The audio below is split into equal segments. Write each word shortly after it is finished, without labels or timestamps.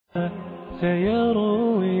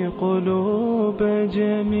سيروي قلوب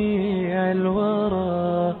جميع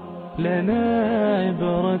الورى، لنا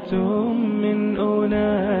عبرة من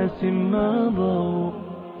أناس مضوا،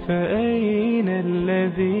 فأين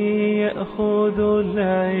الذي يأخذ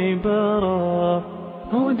العبرة؟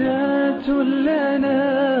 هداة لنا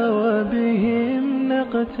وبهم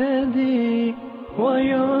نقتدي،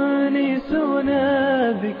 ويونسنا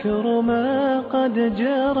ذكر ما قد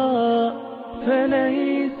جرى،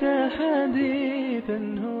 فليس حديثا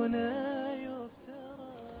هنا يفترى.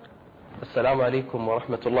 السلام عليكم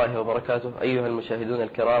ورحمة الله وبركاته. أيها المشاهدون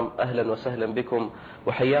الكرام، أهلا وسهلا بكم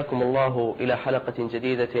وحياكم الله إلى حلقة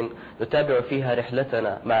جديدة نتابع فيها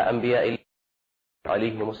رحلتنا مع أنبياء الله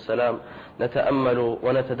عليهم السلام، نتأمل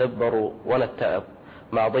ونتدبر ونتعظ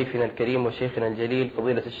مع ضيفنا الكريم وشيخنا الجليل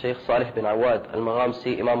فضيلة الشيخ صالح بن عواد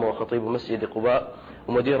المغامسي، إمام وخطيب مسجد قباء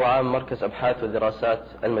ومدير عام مركز أبحاث ودراسات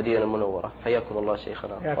المدينة المنورة. حياكم الله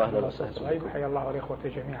شيخنا وأهلا وسهلا بكم. حيا الله والإخوة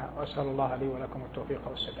جميعا، وأسأل الله لي ولكم التوفيق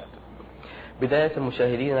والسداد. بداية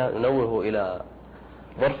مشاهدينا ننوه إلى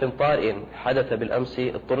ظرف طارئ حدث بالأمس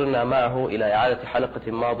اضطررنا معه إلى إعادة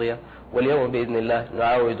حلقة ماضية، واليوم بإذن الله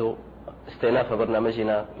نعاود استئناف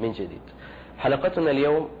برنامجنا من جديد. حلقتنا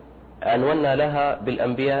اليوم عنونا لها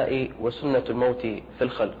بالأنبياء وسنة الموت في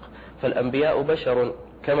الخلق، فالأنبياء بشر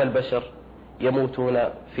كما البشر يموتون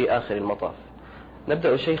في آخر المطاف.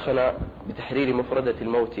 نبدأ شيخنا بتحرير مفردة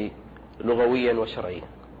الموت لغويا وشرعيا.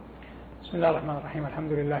 بسم الله الرحمن الرحيم،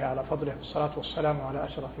 الحمد لله على فضله، والصلاة والسلام على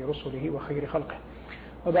أشرف رسله وخير خلقه،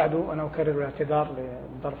 وبعد أنا أكرر الاعتذار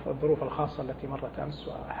للظروف الخاصة التي مرت أمس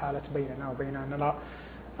وحالت بيننا وبين أن نرى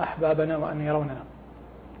أحبابنا وأن يروننا،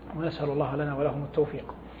 ونسأل الله لنا ولهم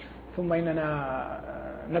التوفيق. ثم إننا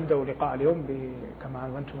نبدأ لقاء اليوم كما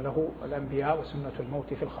عنونتم له الأنبياء وسنة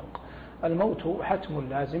الموت في الخلق. الموت حتم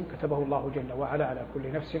لازم كتبه الله جل وعلا على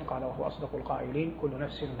كل نفس، قال وهو أصدق القائلين: كل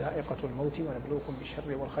نفس ذائقة الموت ونبلوكم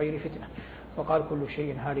بالشر والخير فتنة. وقال: كل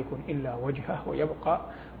شيء هالك إلا وجهه ويبقى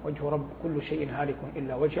وجه رب كل شيء هالك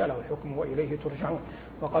إلا وجهه له الحكم وإليه ترجعون.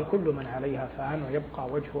 وقال: كل من عليها فان ويبقى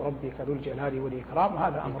وجه ربك ذو الجلال والإكرام.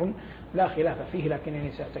 هذا أمر لا خلاف فيه،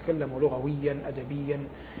 لكنني سأتكلم لغويا أدبيا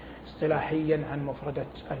اصطلاحيا عن مفردة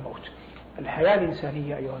الموت. الحياة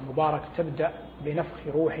الإنسانية أيها المبارك تبدأ بنفخ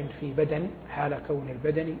روح في بدن حال كون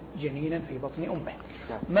البدن جنينا في بطن أمه.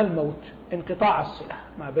 ما الموت؟ انقطاع الصلة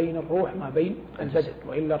ما بين الروح ما بين البدن،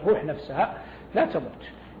 وإلا الروح نفسها لا تموت.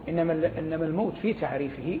 إنما الموت في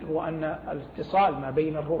تعريفه هو أن الاتصال ما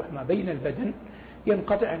بين الروح ما بين البدن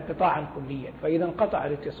ينقطع انقطاعا كليا، فإذا انقطع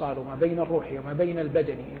الاتصال ما بين الروح وما بين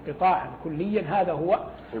البدن انقطاعا كليا هذا هو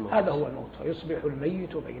الموت. فيصبح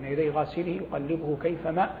الميت بين يدي غاسله يقلبه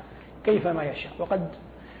كيفما يشاء. وقد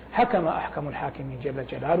حكم أحكم الحاكمين جل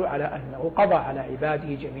جلاله على أنه قضى على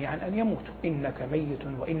عباده جميعا أن يموتوا، إنك ميت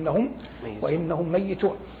وإنهم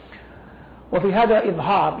ميتون. وفي هذا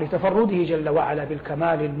إظهار لتفرده جل وعلا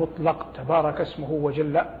بالكمال المطلق تبارك اسمه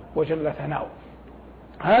وجل ثناؤه.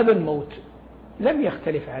 هذا الموت لم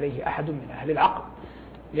يختلف عليه أحد من أهل العقل،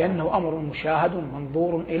 لأنه أمر مشاهد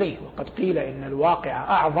منظور إليه، وقد قيل إن الواقع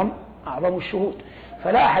أعظم الشهود،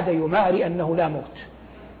 فلا أحد يماري أنه لا موت.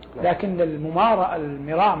 لكن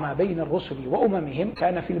المراء ما بين الرسل وأممهم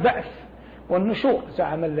كان في البعث والنشور.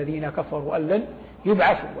 زعم الذين كفروا أن لن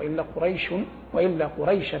يبعثوا، وإلا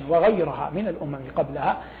قريشا وغيرها من الأمم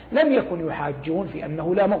قبلها لم يكن يحاجون في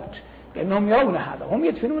أنه لا موت، لأنهم يرون هذا، هم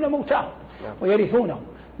يدفنون موتاهم ويرثونهم،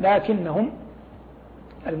 لكنهم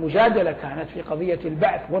المجادلة كانت في قضية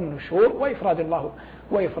البعث والنشور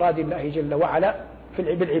وإفراد الله جل وعلا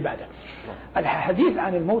بالعبادة. الحديث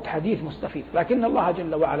عن الموت حديث مستفيض، لكن الله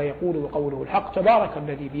جل وعلا يقول وقوله الحق: تبارك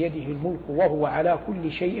الذي بيده الملك وهو على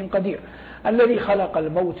كل شيء قدير، الذي خلق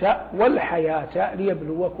الموت والحياة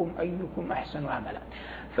ليبلوكم أيكم أحسن عملا.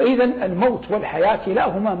 فإذا الموت والحياة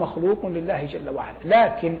كلاهما مخلوق لله جل وعلا،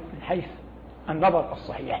 لكن من حيث النظر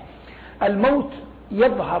الصحيح الموت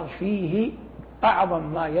يظهر فيه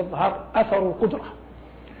أعظم ما يظهر أثر القدرة،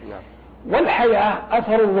 والحياة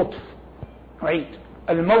أثر اللطف. أعيد: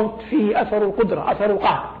 الموت فيه أثر القدرة أثر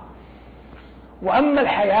القهر، وأما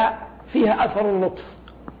الحياة فيها أثر اللطف.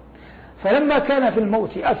 فلما كان في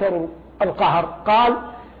الموت أثر القهر قال: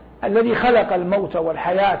 الذي خلق الموت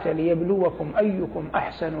والحياة ليبلوكم أيكم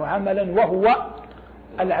أحسن عملا وهو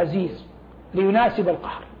العزيز، ليناسب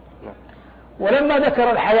القهر. ولما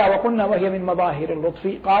ذكر الحياة وقلنا وهي من مظاهر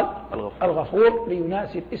اللطف قال الغفور،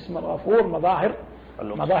 ليناسب اسم الغفور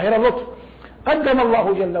مظاهر اللطف. قدم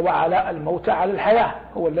الله جل وعلا الموت على الحياة،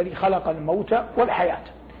 هو الذي خلق الموت والحياة.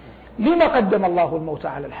 لما قدم الله الموت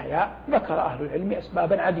على الحياة؟ ذكر أهل العلم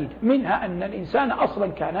أسبابا عديدة، منها أن الإنسان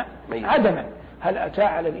أصلا كان عدما. هل أتى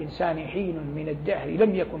على الإنسان حين من الدهر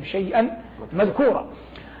لم يكن شيئا مذكورا.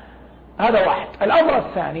 هذا واحد. الأمر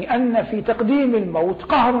الثاني أن في تقديم الموت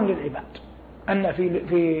قهر للعباد، أن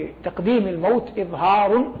في تقديم الموت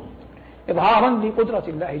إظهارا لقدرة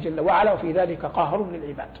الله جل وعلا، وفي ذلك قهر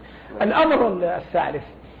للعباد. الأمر الثالث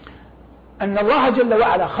أن الله جل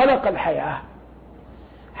وعلا خلق الحياة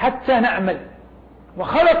حتى نعمل،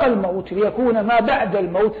 وخلق الموت ليكون ما بعد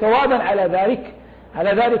الموت ثوابا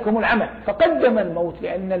على ذلكم العمل، فقدم الموت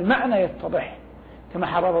لأن المعنى يتضح كما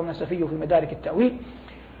حرر النسفي في مدارك التأويل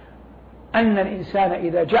أن الإنسان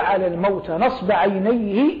إذا جعل الموت نصب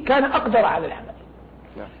عينيه كان أقدر على العمل،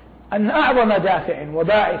 أن أعظم دافع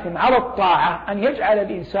وباعث على الطاعة أن يجعل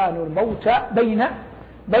الإنسان الموت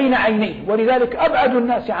بين عينيه، ولذلك أبعد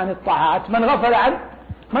الناس عن الطاعات من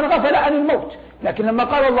غفل عن الموت. لكن لما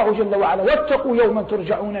قال الله جل وعلا واتقوا يوما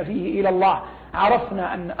ترجعون فيه إلى الله،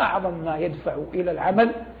 عرفنا أن أعظم ما يدفع إلى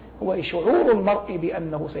العمل هو شعور المرء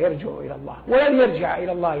بأنه سيرجع إلى الله، ولن يرجع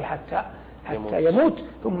إلى الله حتى يموت،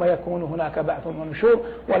 ثم يكون هناك بعث ونشور.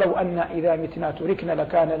 ولو أن إذا متنا تركنا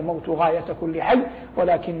لكان الموت غاية كل حي،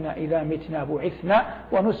 ولكن إذا متنا بعثنا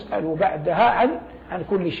ونسأل بعدها عن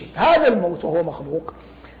كل شيء. هذا الموت وهو مخلوق.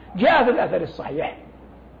 جاء في الأثر الصحيح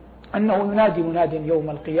أنه ينادي مناد يوم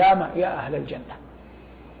القيامة يا أهل الجنة،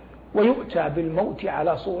 ويؤتى بالموت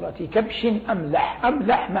على صورة كبش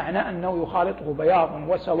أملح معنى أنه يخالطه بياض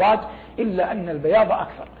وسواد، إلا أن البياض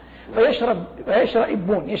أكثر،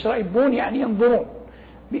 يشرئبون يعني ينظرون،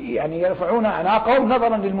 يعني يرفعون أعناقهم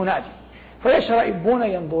نظرا للمنادي، فيشرئبون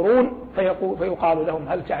ينظرون، فيقال لهم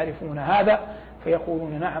هل تعرفون هذا؟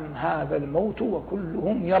 فيقولون نعم هذا الموت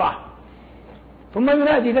وكلهم يراه. ثم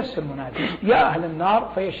ينادي نفس المنادي يا أهل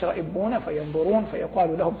النار، فيشرئبون فينظرون،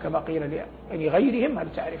 فيقال لهم كما قيل لغيرهم هل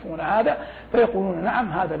تعرفون هذا؟ فيقولون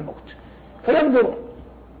نعم هذا الموت، فينظرون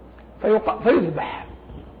فيذبح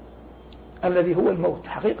الذي هو الموت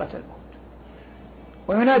حقيقة الموت،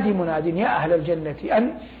 وينادي مناد يا أهل الجنة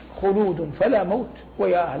أن خلود فلا موت،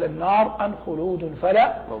 ويا أهل النار أن خلود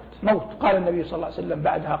فلا موت. قال النبي صلى الله عليه وسلم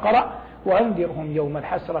بعدها قرأ وأنذرهم يوم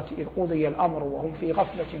الحسرة إذ قضي الأمر وهم في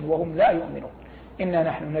غفلة وهم لا يؤمنون إنا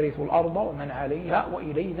نحن نرث الأرض ومن عليها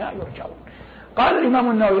وإلينا يرجعون. قال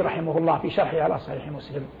الإمام النووي رحمه الله في شرحه على صحيح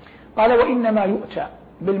مسلم قال وإنما يؤتى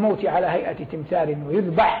بالموت على هيئة تمثال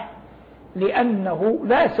ويذبح لأنه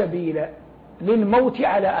لا سبيل للموت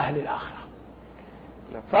على أهل الآخرة،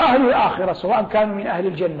 فأهل الآخرة سواء كانوا من أهل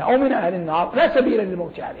الجنة أو من أهل النار لا سبيل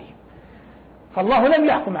للموت عليهم، فالله لم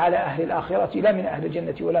يحكم على أهل الآخرة لا من أهل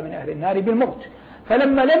الجنة ولا من أهل النار بالموت،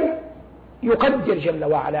 فلما لم يقدر جل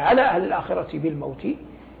وعلا على أهل الآخرة بالموت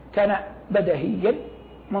كان بديهيا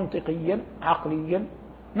منطقيا عقليا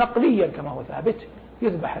نقليا كما هو ثابت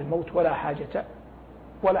يذبح الموت ولا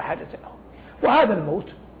حاجة له. وهذا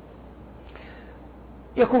الموت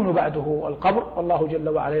يكون بعده القبر، والله جل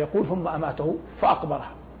وعلا يقول ثم أماته فأقبره.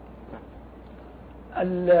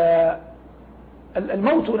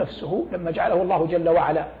 الموت نفسه لما جعله الله جل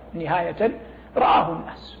وعلا نهاية رآه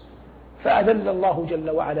الناس، فأذل الله جل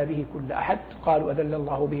وعلا به كل أحد، قالوا أذل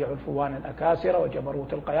الله به عنفوان الأكاسرة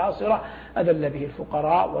وجبروت القياصرة، أذل به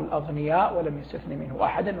الفقراء والأغنياء ولم يستثن منه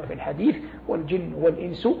أحدا. وفي الحديث والجن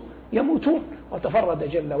والإنس يموتون، وتفرد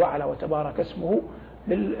جل وعلا وتبارك اسمه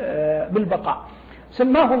بالبقاء.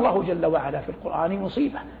 سماه الله جل وعلا في القرآن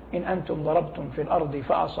مصيبة إن أنتم ضربتم في الأرض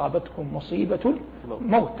فأصابتكم مصيبة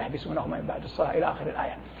موت تحبسونهم من بعد الصلاة إلى آخر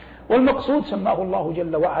الآية. والمقصود سماه الله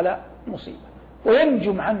جل وعلا مصيبة،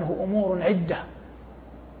 وينجم عنه أمور عدة،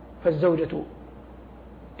 فالزوجة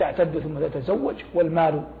تعتد ثم تتزوج،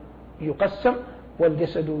 والمال يقسم،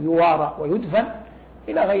 والجسد يوارى ويدفن،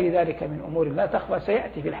 إلى غير ذلك من أمور لا تخفى.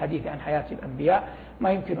 سيأتي في الحديث عن حياة الأنبياء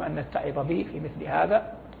ما يمكن أن نتعظ به في مثل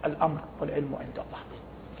هذا الأمر، والعلم عند الله.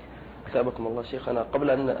 أثابكم الله شيخنا. قبل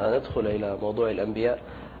أن ندخل إلى موضوع الأنبياء،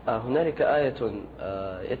 هنالك آية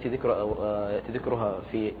يأتي ذكرها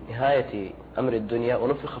في نهاية أمر الدنيا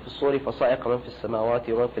ونفخ في الصور فصائق من في السماوات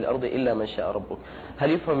ومن في الأرض إلا من شاء ربك.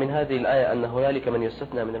 هل يفهم من هذه الآية أن هنالك من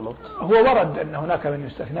يستثنى من الموت؟ هو ورد أن هناك من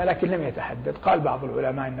يستثنى لكن لم يتحدد. قال بعض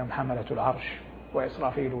العلماء إنهم حملة العرش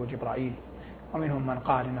وإسرافيل وجبرائيل، ومنهم من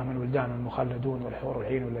قال إنهم الولدان المخلدون والحور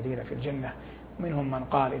العين الذين في الجنة، ومنهم من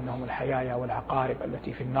قال إنهم الحيايا والعقارب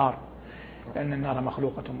التي في النار لأن النار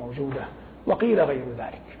مخلوقة موجودة، وقيل غير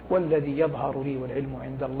ذلك. والذي يظهر لي والعلم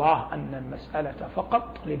عند الله أن المسألة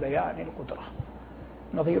فقط لبيان القدرة،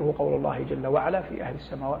 نظيره قول الله جل وعلا في أهل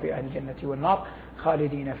السماوات في أهل الجنة والنار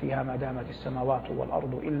خالدين فيها ما دامت السماوات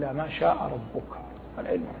والأرض إلا ما شاء ربك،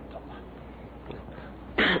 والعلم عند الله.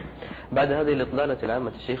 بعد هذه الإطلالة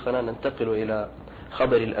العامة شيخنا ننتقل إلى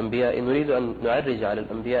خبر الأنبياء. نريد أن نعرج على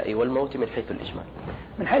الأنبياء والموت من حيث الإجمال.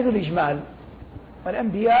 من حيث الإجمال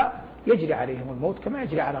الأنبياء يجري عليهم الموت كما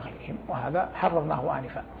يجري على غيرهم، وهذا حررناه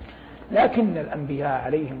آنفا. لكن الأنبياء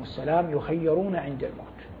عليهم السلام يخيرون عند الموت.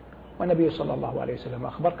 والنبي صلى الله عليه وسلم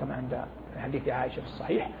أخبر كما عند حديث عائشة في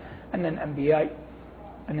الصحيح أن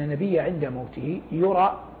النبي عند موته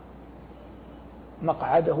يرى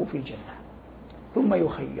مقعده في الجنة ثم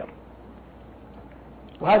يخير،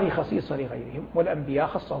 وهذه خصيصة لغيرهم، والأنبياء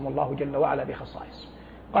خصهم الله جل وعلا بخصائص.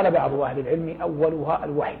 قال بعض أهل العلم أولها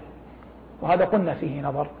الوحي، وهذا قلنا فيه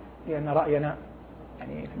نظر، لأن رأينا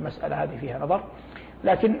يعني في المسألة هذه فيها نظر،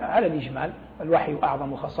 لكن على الإجمال الوحي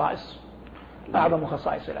أعظم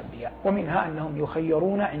خصائص الأنبياء، ومنها أنهم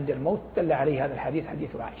يخيرون عند الموت، دل عليه هذا الحديث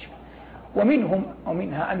حديث عائشة.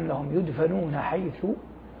 ومنها أنهم يدفنون حيث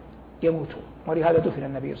يموتون، ولهذا دفن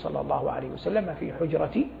النبي صلى الله عليه وسلم في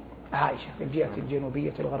حجرة عائشة في الجهة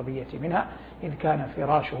الجنوبية الغربية منها، إذ كان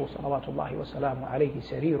فراشه صلوات الله وسلامه عليه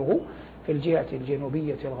سريره في الجهة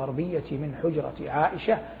الجنوبية الغربية من حجرة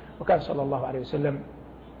عائشة، وكان صلى الله عليه وسلم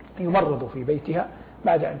يمرض في بيتها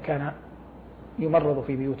بعد أن كان يمرض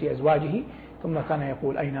في بيوت أزواجه، ثم كان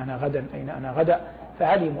يقول أين أنا غدا،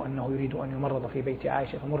 فعلموا أنه يريد أن يمرض في بيت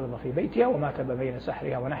عائشة فمرض في بيتها، ومات بين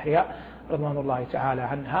سحرها ونحرها رضوان الله تعالى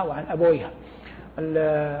عنها وعن أبويها.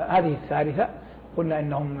 هذه الثالثة قلنا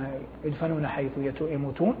إنهم يدفنون حيث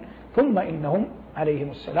يموتون، ثم إنهم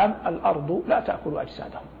عليهم السلام الأرض لا تأكل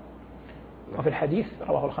أجسادهم. وفي الحديث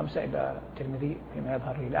رواه الخمسة إلى الترمذي فيما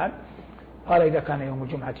يظهر لي الآن، قال إذا كان يوم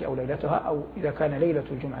الجمعة أو ليلتها، أو إذا كان ليلة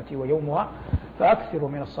الجمعة ويومها فأكثروا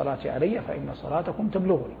من الصلاة علي فإن صلاتكم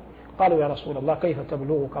تبلغني. قالوا يا رسول الله كيف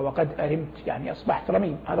تبلغك وقد أرمت، يعني أصبحت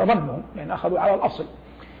رميم، هذا ظنهم لأن أخذوا على الأصل.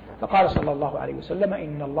 فقال صلى الله عليه وسلم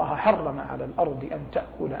إن الله حرم على الأرض أن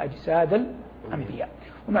تأكل أجساد الأنبياء،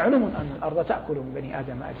 ومعلوم أن الأرض تأكل من بني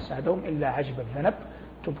آدم أجسادهم إلا عجب الذنب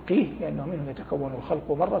تبقيه، لأنه منه يتكون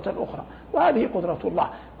الخلق مرة أخرى، وهذه قدرة الله،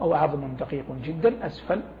 وهو عظم دقيق جدا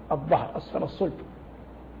أسفل الظهر أسفل الصلب،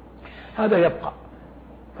 هذا يبقى.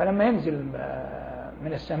 فلما ينزل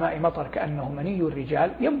من السماء مطر كأنه مني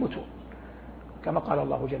الرجال ينبتون، كما قال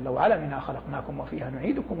الله جل وعلا منها خلقناكم وفيها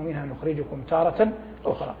نعيدكم ومنها نخرجكم تارة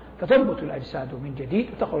أخرى، فتنبت الأجساد من جديد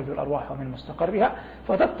وتخرج الأرواح من مستقرها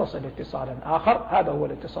فتتصل اتصالا آخر، هذا هو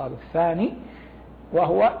الاتصال الثاني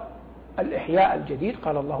وهو الإحياء الجديد.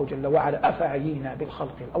 قال الله جل وعلا أفعينا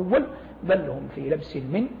بالخلق الأول بل هم في لبس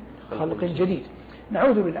من خلق جديد.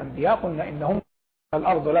 نعود للأنبياء، قلنا إنهم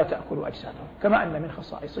الأرض لا تأكل أجسادهم، كما أن من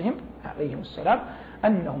خصائصهم عليهم السلام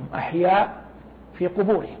أنهم أحياء في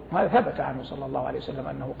قبورهم، وهذا ثبت عنه صلى الله عليه وسلم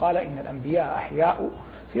أنه قال إن الأنبياء أحياء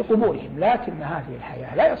في قبورهم، لكن هذه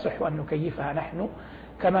الحياة لا يصح أن نكيفها نحن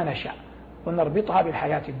كما نشاء ونربطها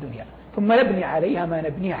بالحياة الدنيا ثم نبني عليها ما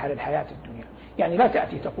نبنيه على الحياة الدنيا. يعني لا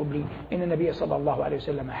تأتي تقول لي إن النبي صلى الله عليه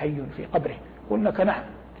وسلم حي في قبره، قلنا نعم،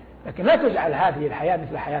 لكن لا تجعل هذه الحياة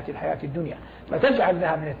مثل الحياة الدنيا، فتجعل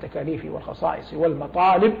لها من التكاليف والخصائص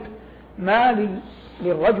والمطالب ما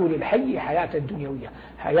للرجل الحي حياة دنيوية.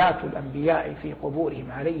 حياة الأنبياء في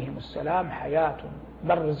قبورهم عليهم السلام حياة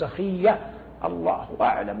برزخية الله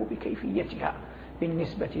أعلم بكيفيتها،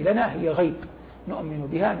 بالنسبة لنا هي غيب نؤمن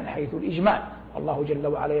بها من حيث الإجمال. الله جل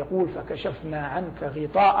وعلا يقول فكشفنا عنك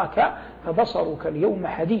غطاءك فبصرك اليوم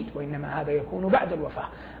حديد، وإنما هذا يكون بعد الوفاة.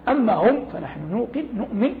 أما هم فنحن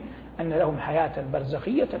نؤمن أن لهم حياة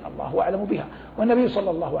برزخية الله أعلم بها. والنبي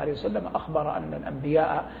صلى الله عليه وسلم أخبر أن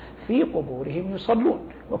الأنبياء في قبورهم يصلون،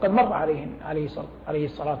 وقد مر عليه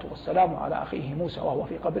الصلاة والسلام على أخيه موسى وهو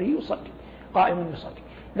في قبره يصلي قائم يصلي،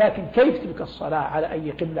 لكن كيف تلك الصلاة على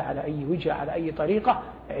أي قبلة على أي وجه على أي طريقة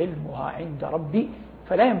علمها عند ربي،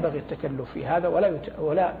 فلا ينبغي التكلف في هذا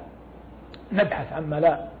ولا نبحث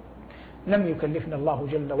عما لم يكلفنا الله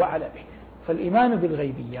جل وعلا به. فالإيمان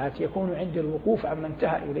بالغيبيات يكون عند الوقوف عما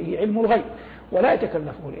انتهى إليه علم الغيب، ولا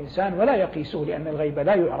يتكلفه الإنسان ولا يقيسه، لأن الغيب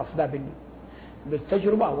لا يعرف لا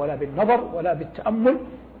بالتجربة ولا بالنظر ولا بالتأمل،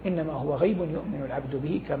 إنما هو غيب يؤمن العبد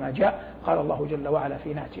به كما جاء. قال الله جل وعلا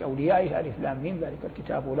في نعت أوليائه ألف لام ميم ذلك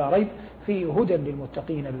الكتاب لا ريب فيه هدى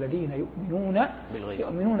للمتقين الذين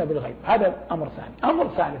يؤمنون بالغيب. هذا أمر ثاني. أمر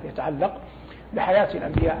ثالث يتعلق بحياة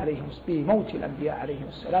الأنبياء عليهم بموت الأنبياء عليهم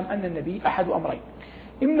السلام، أن النبي أحد أمرين،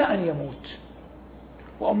 إما أن يموت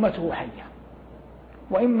وأمته حية،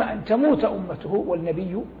 وإما أن تموت أمته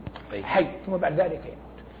والنبي حي ثم بعد ذلك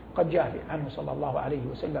يموت. قد جاء عنه صلى الله عليه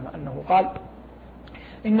وسلم أنه قال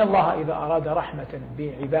إن الله إذا أراد رحمة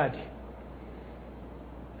بعباده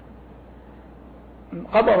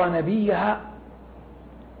قبر نبيها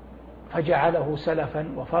فجعله سلفا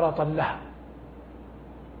وفرطا لها،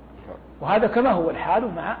 وهذا كما هو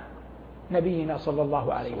الحال مع نبينا صلى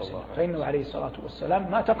الله عليه وسلم، فإنه عليه الصلاة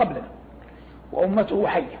والسلام مات قبلنا وأمته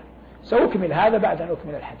حية. سأكمل هذا بعد أن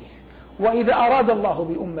أكمل الحديث. وإذا أراد الله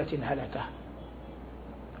بأمة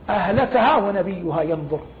أهلكها ونبيها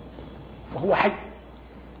ينظر وهو حي،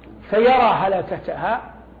 فيرى هلكتها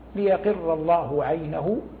ليقر الله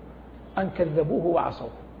عينه أن كذبوه وعصوه،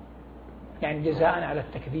 يعني جزاء على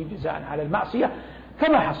التكذيب، جزاء على المعصية،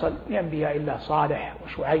 كما حصل لأنبياء الله صالح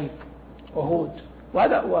وشعيب وهود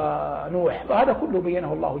ونوح، وهذا كله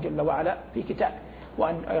بينه الله جل وعلا في كتابه.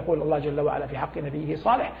 وأن يقول الله جل وعلا في حق نبيه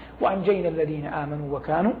صالح: وأنجينا الذين آمنوا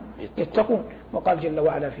وكانوا يتقون. وقال جل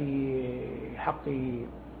وعلا في حق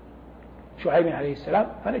شعيب عليه السلام: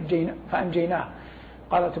 فأنجيناه.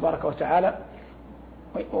 قال تبارك وتعالى: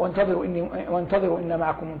 وانتظروا إن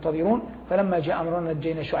معكم منتظرون، فلما جاء أمرنا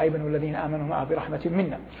نجينا شعيبا والذين آمنوا معه برحمة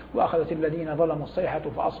منا وأخذت الذين ظلموا الصيحة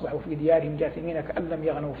فأصبحوا في ديارهم جاثمين كأن لم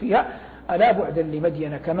يغنوا فيها ألا بعدا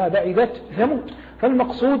لمدين كما بعدت ثمود.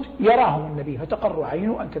 فالمقصود يراهم النبي فتقر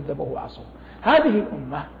عينه أن كذبوه وعصوه. هذه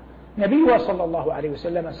الأمة نبيها صلى الله عليه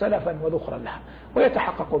وسلم سلفا وذخرا لها،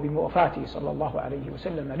 ويتحقق بوفاته صلى الله عليه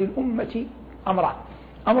وسلم للأمة أمران: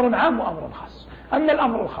 أمر عام وأمر خاص. أما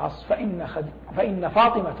الأمر الخاص فإن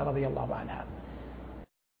فاطمة رضي الله عنها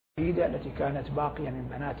التي كانت باقية من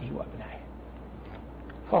بناته وأبنائه،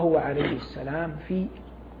 فهو عليه السلام في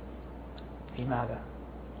ماذا؟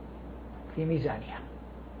 في ميزانها.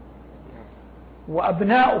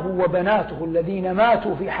 وأبناؤه وبناته الذين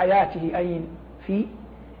ماتوا في حياته أين؟ في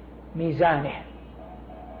ميزانه.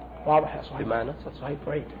 واضح يا صحيح؟ بمعنى صحيح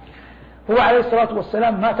بعيد. هو عليه الصلاة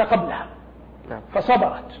والسلام مات قبلها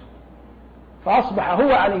فصبرت، فأصبح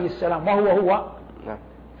هو عليه السلام وهو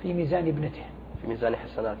في ميزان ابنته، في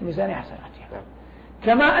ميزان حسناته.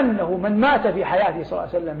 كما أنه من مات في حياته صلى الله عليه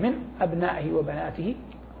وسلم من أبنائه وبناته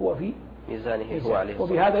هو في ميزانه هو عليه السلام.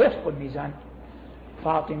 وبهذا يدخل ميزان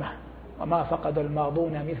فاطمة: وما فقد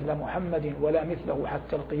الماضون مثل محمد ولا مثله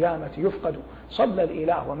حتى القيامة يفقد، صلى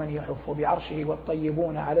الإله ومن يحف بعرشه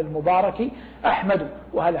والطيبون على المبارك أحمد،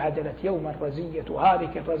 وهل عدلت يوما رزية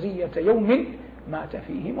هالك رزية يوم مات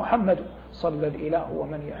فيه محمد، صلى الإله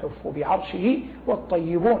ومن يحف بعرشه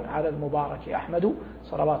والطيبون على المبارك أحمد،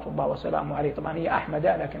 صلوات الله وسلامه عليه. طبعا هي أحمد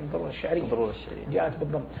لكن بالضرورة الشعرية جاءت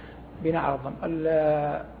بالضم، بناء على الضم،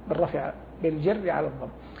 بالرفع بالجر على الضم.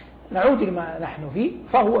 نعود لما نحن فيه،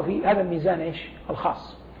 فهو في هذا الميزان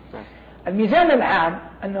الخاص. الميزان العام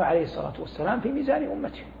أنه عليه الصلاة والسلام في ميزان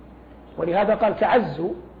أمته، ولهذا قال: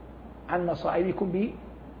 تعزوا عن مصائبكم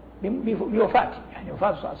بوفاته، يعني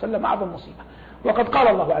وفاته صلى الله عليه وسلم أعظم مصيبة. وقد قال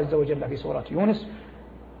الله عز وجل في سورة يونس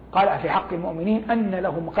قال في حق المؤمنين أن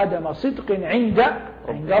لهم قدم صدق عند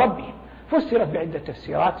ربهم، فسرت بعدة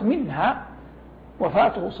تفسيرات، منها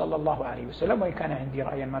وفاته صلى الله عليه وسلم، وإن كان عندي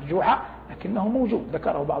رأيا مرجوحا لكنه موجود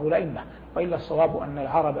ذكره بعض الأئمة، وإلا الصواب أن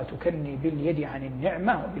العرب تكني باليد عن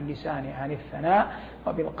النعمة وباللسان عن الثناء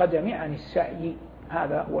وبالقدم عن السعي،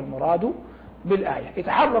 هذا هو المراد بالآية.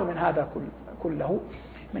 يتحرر من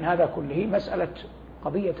هذا كله مسألة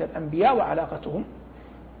قضية الأنبياء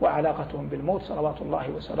وعلاقتهم بالموت صلوات الله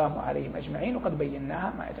وسلامه عليهم أجمعين، وقد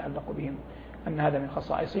بيناها ما يتعلق بهم أن هذا من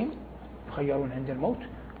خصائصهم، يخيرون عند الموت،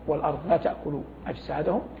 والأرض لا تأكل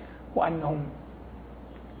أجسادهم، وأنهم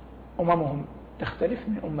أممهم تختلف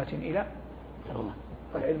من أمة إلى أمة،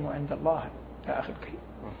 والعلم عند الله يا أخي الكريم.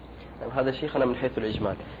 هذا شيخنا من حيث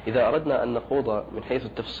الإجمال. إذا أردنا أن نخوض من حيث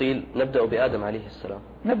التفصيل نبدأ بآدم عليه السلام.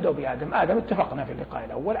 نبدأ بآدم. اتفقنا في اللقاء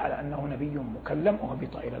الأول على أنه نبي مكلم،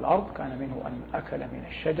 أهبط إلى الأرض، كان منه أن أكل من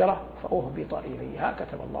الشجرة فأهبط إليها،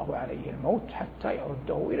 كتب الله عليه الموت حتى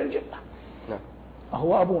يرده إلى الجنة.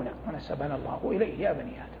 وهو أبونا ونسبنا الله إليه يا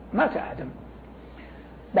بني آدم. مات آدم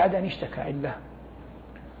بعد أن اشتكى علة،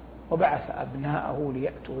 وبعث أبناءه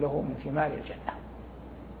ليأتوا له من ثمار الجنة،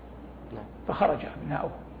 فخرج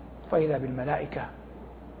أبناؤه فإذا بالملائكة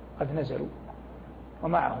قد نزلوا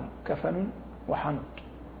ومعهم كفن وحنوط.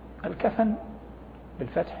 الكفن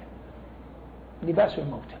بالفتح لباس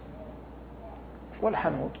الموتى،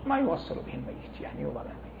 والحنوط ما يوصل به الميت، يعني يوضع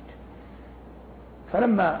الميت.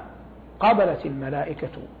 فلما قابلت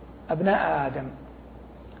الملائكة أبناء آدم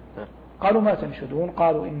قالوا: ما تنشدون؟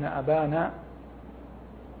 قالوا: إن أبانا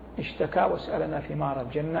اشتكى وسألنا ثمار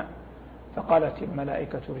الجنة. فقالت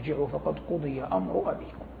الملائكة: ارجعوا فقد قضي أمر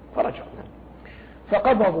أبيكم. فرجعوا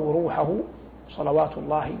فقبضوا روحه صلوات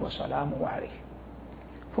الله وسلامه عليه،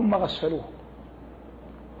 ثم غسلوه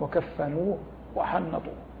وكفنوه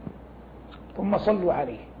وحنطوه، ثم صلوا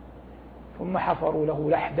عليه، ثم حفروا له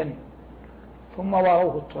لحدا، ثم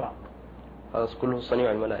وروه التراب. هذا كله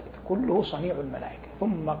صنيع الملائكة، كله صنيع الملائكة.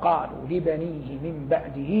 ثم قالوا لبنيه من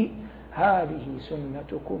بعده: هذه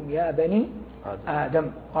سنتكم يا بني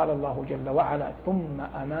آدم. قال الله جل وعلا: ثم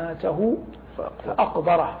أماته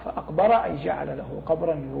فأقبره، أي جعل له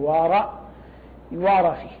قبرا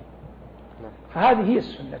يوارى فيه. فهذه هي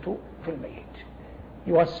السنة في الميت: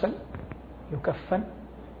 يغسل، يكفن،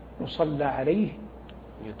 يصلى عليه،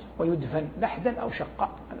 ويدفن لحدا أو شقا،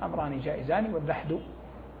 الأمران جائزان،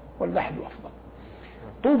 واللحد أفضل.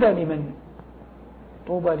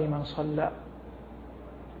 طوبى لمن صلى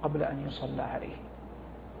قبل أن يصلى عليه،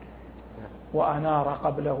 وأنار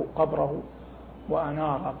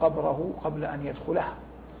قبره قبل أن يدخله،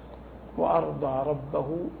 وأرضى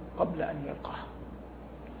ربه قبل أن يلقاه.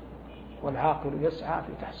 والعاقل يسعى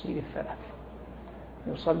في تحصيل الثلاث: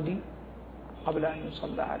 يصلي قبل أن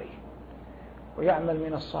يصلى عليه، ويعمل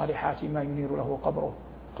من الصالحات ما ينير له قبره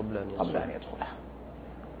قبل أن يدخله،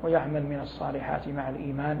 ويعمل من الصالحات مع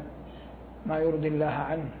الإيمان ما يرضي الله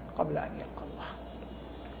عنه قبل أن يلقى الله.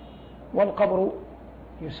 والقبر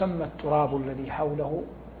يسمى التراب الذي حوله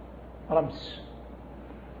رمس،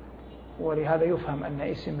 ولهذا يفهم أن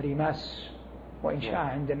اسم رماس وإن شاء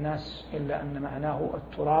عند الناس إلا أن معناه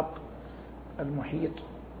التراب المحيط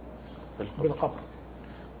بالقبر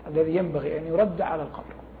الذي ينبغي أن يرد على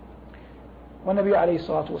القبر. والنبي عليه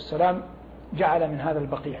الصلاة والسلام جعل من هذا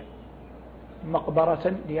البقيع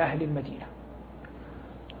مقبرة لأهل المدينة.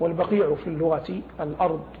 والبقيع في اللغة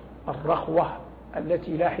الأرض الرخوة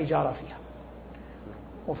التي لا حجار فيها،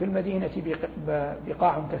 وفي المدينة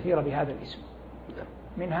بقاع كثيرة بهذا الاسم،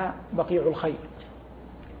 منها بقيع الخير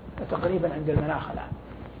تقريبا عند المناخ الآن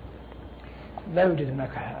لا يوجد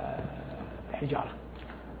هناك حجارة،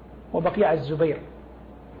 وبقيع الزبير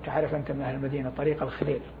تعرف أنت من أهل المدينة طريق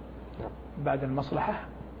الخليل بعد المصلحة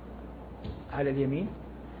على اليمين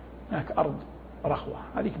هناك أرض رخوة،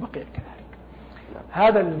 هذه بقيع كذلك.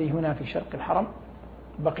 هذا الذي هنا في شرق الحرم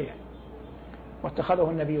بقيع، واتخذه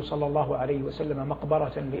النبي صلى الله عليه وسلم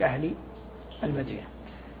مقبرة لأهل المدينة،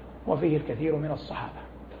 وفيه الكثير من الصحابة،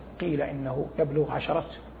 قيل إنه يبلغ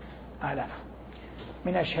 10,000،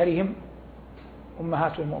 من أشهرهم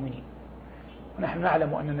أمهات المؤمنين. ونحن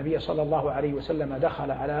نعلم أن النبي صلى الله عليه وسلم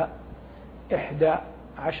دخل على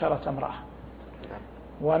 11 امرأة،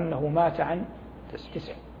 وأنه مات عن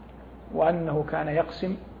 9، وأنه كان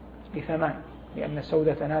يقسم ل8 لأن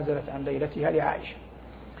سودة نازلت عن ليلتها لعائشة،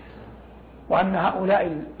 وأن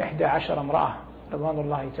هؤلاء 11 امرأة رضوان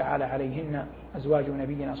الله تعالى عليهن أزواج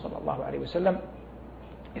نبينا صلى الله عليه وسلم،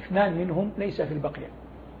 2 منهم ليس في البقيع،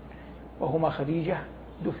 وهما خديجة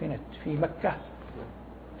دفنت في مكة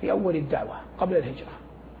في أول الدعوة قبل الهجرة،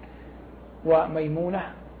 وميمونة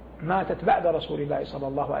ماتت بعد رسول الله صلى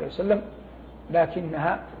الله عليه وسلم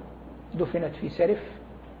لكنها دفنت في سرف،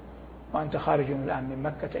 وأنت خارج الآن من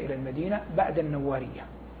مكة إلى المدينة بعد النوارية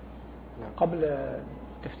قبل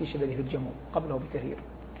التفتيش الذي في الجموم، قبله بكثير،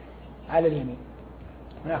 على اليمين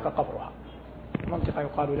هناك قبرها، منطقة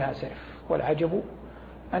يقال لها سرف. والعجب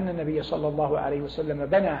أن النبي صلى الله عليه وسلم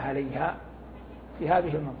بنى عليها في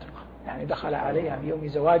هذه المنطقة، يعني دخل عليها في يوم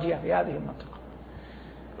زواجها في هذه المنطقة،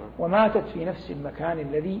 وماتت في نفس المكان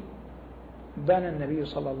الذي بنى النبي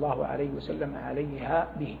صلى الله عليه وسلم عليها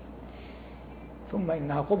به، ثم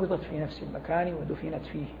إنها قبضت في نفس المكان ودفنت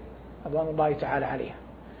فيه رضوان الله تعالى عليها.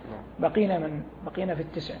 بقينا في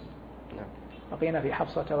 9، بقينا في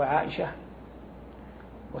حفصة وعائشة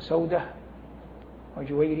وسودة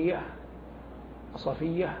وجويرية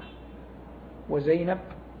وصفية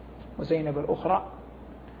وزينب الأخرى،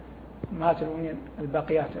 مات المؤمنين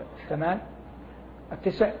الباقيات 8،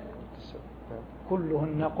 9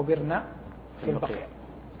 كلهن قبرنا في البقيع،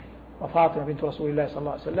 وفاطمة بنت رسول الله صلى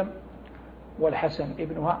الله عليه وسلم، والحسن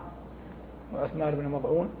ابنها، وعثمان بن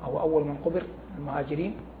مضعون هو أول من قبر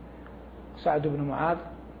المهاجرين، سعد بن معاذ،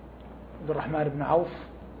 عبد الرحمن بن عوف،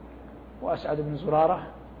 وأسعد بن زرارة،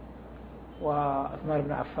 وعثمان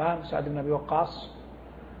بن عفان، وسعد بن أبي وقاص،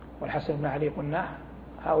 والحسن بن علي قلناه.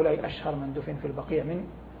 هؤلاء أشهر من دفن في البقيع من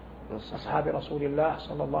أصحاب رسول الله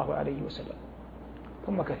صلى الله عليه وسلم،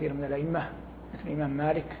 ثم كثير من الأئمة مثل الإمام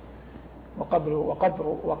مالك،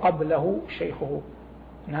 وقبله شيخه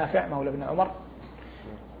نافع مولى بن عمر،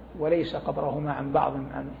 وليس قبرهما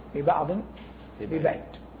عن ببعض ببعيد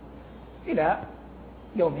إلى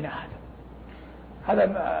يومنا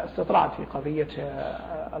هذا استطراد في قضية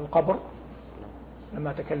القبر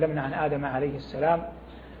لما تكلمنا عن آدم عليه السلام،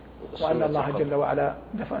 وأن الله جل وعلا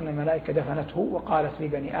أن الملائكة دفنته وقالت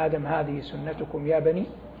لبني آدم هذه سنتكم يا بني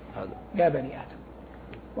آدم.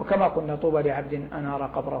 وكما قلنا طوبى لعبد أنار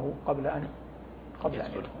قبره قبل أن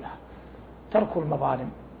يدخلها. ترك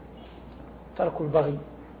المظالم، ترك البغي،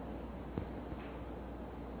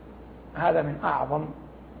 هذا من أعظم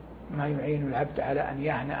ما يعين العبد على أن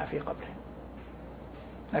يهنأ في قبره.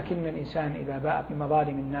 لكن الإنسان إذا باء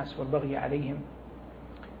بمظالم الناس والبغي عليهم،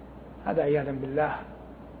 هذا عياذا بالله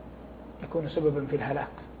يكون سببا في الهلاك،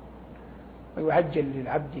 ويعجل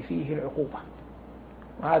للعبد فيه العقوبة،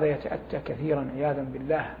 وهذا يتأتى كثيرا عياذا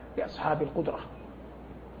بالله لأصحاب القدرة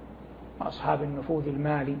وأصحاب النفوذ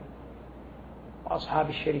المالي وأصحاب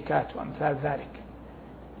الشركات وأمثال ذلك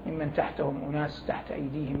ممن تحتهم أناس تحت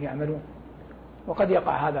أيديهم يعملون، وقد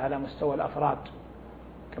يقع هذا على مستوى الأفراد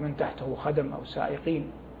كمن تحته خدم أو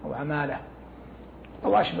سائقين أو عمالة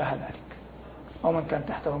أو أشبه ذلك، أو من كان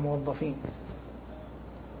تحته موظفين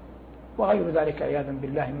وغير ذلك عياذا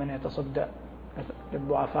بالله، من يتصدى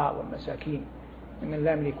للضعفاء والمساكين ممن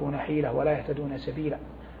لا يملكون حيلة ولا يهتدون سبيلا،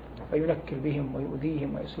 فينكل بهم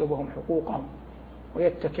ويؤذيهم ويسلبهم حقوقهم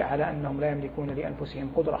ويتكئ على أنهم لا يملكون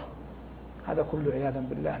لأنفسهم قدرة. هذا كله عياذا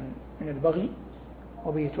بالله من البغي،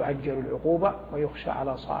 وبه تعجل العقوبة ويخشى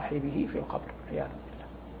على صاحبه في القبر عياذا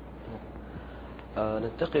بالله.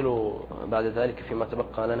 ننتقل بعد ذلك فيما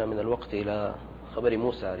تبقى لنا من الوقت إلى خبر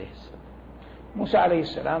موسى عليه السلام. موسى عليه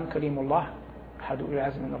السلام كليم الله أحد أولي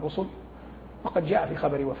العزم من الرسل، وقد جاء في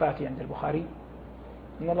خبر وفاته عند البخاري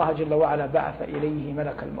أن الله جل وعلا بعث إليه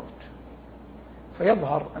ملك الموت،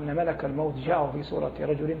 فيظهر أن ملك الموت جاءه في صورة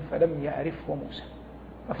رجل فلم يعرفه موسى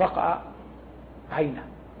ففقع عينه،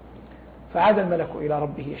 فعاد الملك إلى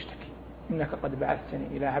ربه يشتكي: إنك قد بعثتني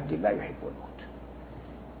إلى عبد لا يحب الموت.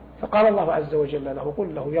 فقال الله عز وجل له: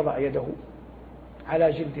 قل له يضع يده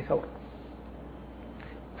على جلد ثور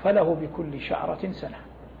فله بكل شعرة سنة.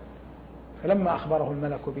 فلما أخبره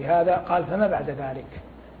الملك بهذا قال: فما بعد ذلك؟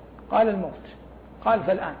 قال: الموت. قال: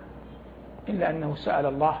 فالآن، إلا أنه سأل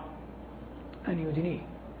الله أن يدنيه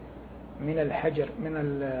من الحجر من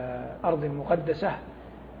الأرض المقدسة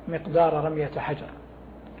مقدار رمية حجر،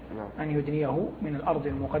 أن يدنيه من الأرض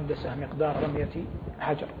المقدسة مقدار رمية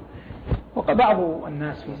حجر. وقد بعض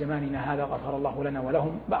الناس في زماننا هذا غفر الله لنا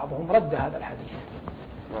ولهم بعضهم رد هذا الحديث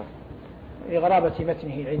لغرابة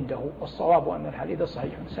متنه عنده، والصواب أن الحديث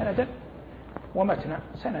صحيح سندا ومتنا،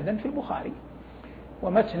 سندا في البخاري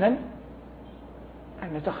ومتنا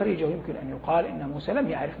أن تخريجه يمكن أن يقال إن موسى لم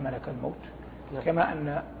يعرف ملك الموت، كما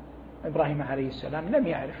أن إبراهيم عليه السلام لم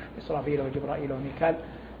يعرف إسرافيل وجبرائيل وميكال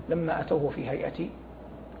لما أتوه في هيئة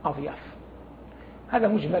أضياف. هذا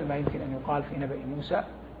مجمل ما يمكن أن يقال في نبأ موسى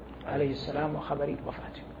عليه السلام وخبر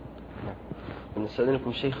وفاته.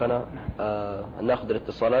 نستأذنكم شيخنا أن نأخذ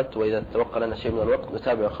الاتصالات، وإذا تبقى لنا شيء من الوقت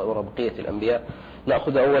نتابع خبر بقية الأنبياء.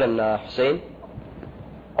 نأخذ أولا حسين.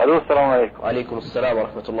 ألو، السلام عليكم. وعليكم السلام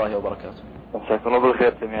ورحمة الله وبركاته. مساكم الله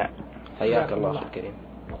بالخير جميعا. حياك الله أخي الكريم.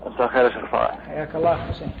 مساء الخير يا شيخ صالح. حياك الله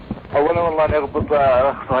حسين. أولا والله أنا أغضب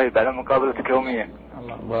أخ صهيب على مقابلتك يوميا.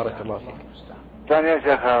 الله بارك الله فيك. ثانيا يا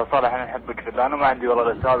شيخ صالح أنا أحبك في الله، أنا ما عندي والله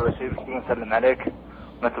رسالة ولا شيء، بس نسلم عليك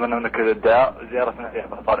ونتمنى منك الدعاء زيارتنا يا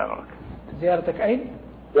طال عمرك. زيارتك أين؟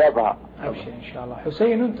 يابها. أبشر إن شاء الله.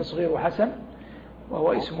 حسين تصغير حسن،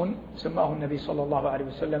 وهو اسم سماه النبي صلى الله عليه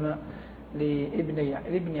وسلم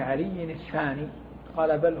لابن علي الثاني،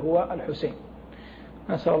 قال بل هو الحسين.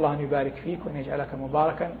 نسأل الله أن يبارك فيك وأن يجعلك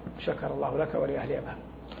مباركا، شكر الله لك ولأهل أبها.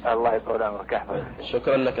 الله يطول عمرك يحفظك.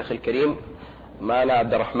 شكرا لك أخي الكريم. معنا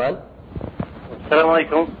عبد الرحمن. السلام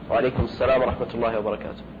عليكم. وعليكم السلام ورحمة الله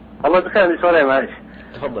وبركاته. الله بخير. عندي سؤالين معلش.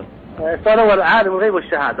 تفضل. السؤال الأول عالم الغيب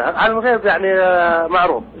والشهادة. عالم الغيب يعني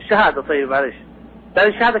معروف، الشهادة طيب معلش، يعني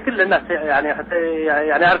الشهادة كل الناس يعني حتى يعني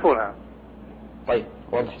يعرفونها. طيب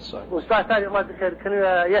واضح السؤال. والسؤال الثاني الله بخير، كلمة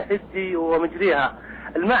يهدي ومجريها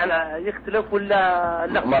المعنى يختلف ولا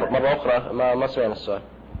لا؟ مرة أخرى ما سمعنا السؤال.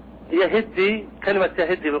 يهدي، كلمة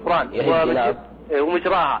يهدي بالقرآن يهدي نعم.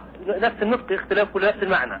 ومجراها نفس النطق يختلف ولا نفس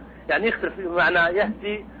المعنى؟ يعني يختلف معنى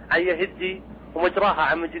يهدي عن يهدي ومجراها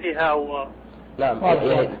عن مجريها نعم.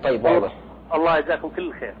 طيب واضح. الله يجزاكم كل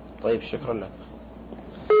الخير. طيب شكرا لك.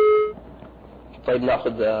 طيب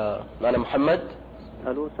نأخذ معنا محمد.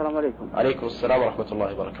 الو، السلام عليكم. عليكم السلام ورحمة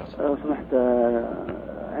الله وبركاته. لو سمحت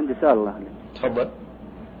عندي سؤال. الله عليك. تفضل.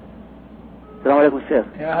 السلام عليكم الشيخ.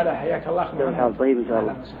 يا هلا، حياك الله. كيف الحال؟ طيب ان شاء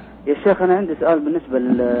الله. يا شيخ انا عندي سؤال بالنسبة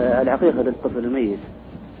للعقيقة للطفل الميت.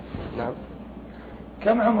 نعم.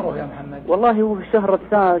 كم عمره يا محمد؟ والله هو في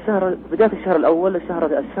شهر بداية الشهر الأول، الشهر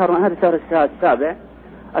هذا الشهر السابع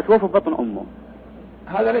أتوفى بطن أمه.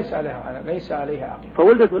 هذا ليس عليه عقيقة.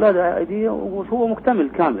 فولدت ولادة عادية وهو مكتمل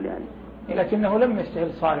كامل يعني. لكنه لم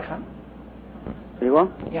يستهل صارخا. أيوة.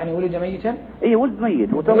 يعني ولد ميتا. إيه ولد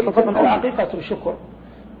ميت وتوفى بطن أمه. العقيقة شكر،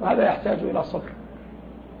 وهذا يحتاج إلى صبر،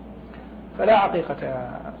 فلا عقيقة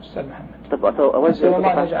يا أستاذ محمد. نسأل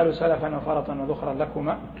الله أن يجعله سلفا وفرطا وذخرا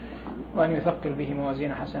لكما، وأن يثقل به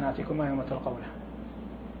موازين حسناتكما يوم تلقونه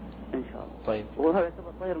إن شاء الله. طيب. وهذا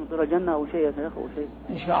يعتبر طير من طيور الجنة أو شيء يا شيخ أو شيء؟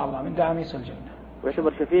 إن شاء الله من دعاميس الجنة.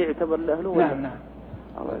 ويعتبر شفيع، يعتبر لأهله؟ نعم.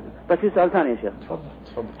 بس في سؤال ثاني يا شيخ.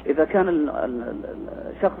 تفضل. إذا كان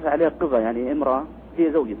الشخص عليه قضى، يعني امرأة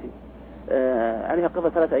هي زوجتي عليها قضى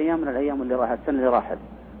 3 أيام من الأيام اللي راحت، السنة اللي راحت،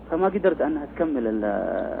 فما قدرت أنها تكمل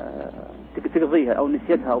تقضيها أو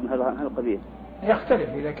نسيتها أو من هذا القبيل، يختلف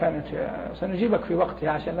إذا كانت. سنجيبك في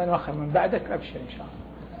وقتها عشان لا نؤخر من بعدك. أبشر إن شاء الله.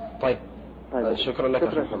 طيب شكرا لك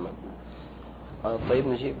أخي محمد. طيب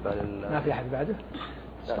نجيب ما في أحد بعده؟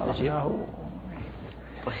 نجيب.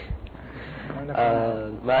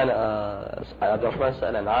 معنا عبد الرحمن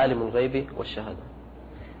سأل عن عالم الغيب والشهادة.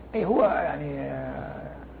 أي هو يعني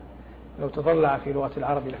لو تطلع في لغة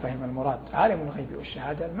العرب لفهم المراد. عالم الغيب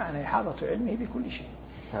والشهادة المعنى إحاطة علمه بكل شيء.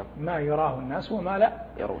 ما يراه الناس وما لا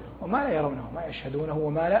يرونه، ما يشهدونه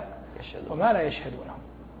وما لا يشهدونه.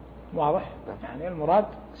 واضح؟ يعني المراد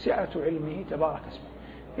سعة علمه تبارك اسمه.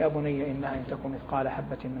 يا بني إنها إن تكن مثقال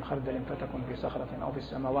حبة من خردل فتكن في صخرة أو في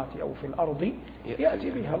السماوات أو في الأرض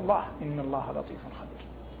يأتي بها الله إن الله لطيف خبير.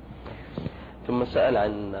 ثم سأل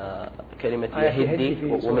عن كلمة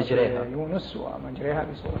يهدي ومجريها. يونس ومجريها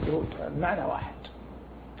في سورة هود المعنى واحد.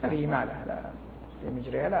 هذه معنى لا في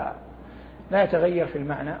مجريها لا يتغير في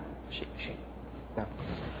المعنى شيء.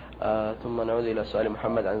 ثم نعود إلى سؤال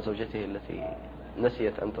محمد عن زوجته التي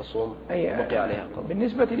نسيت أن تصوم وبقي عليها قضاء.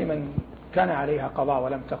 بالنسبة لمن كان عليها قضاء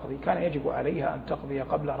ولم تقضي كان يجب عليها أن تقضي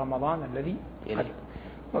قبل رمضان الذي قدم.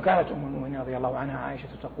 وكانت أم المؤمنين رضي الله عنها عائشة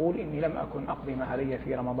تقول إني لم أكن أقضي ما علي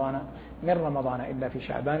في رمضان من رمضان إلا في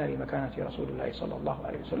شعبان لمكانة رسول الله صلى الله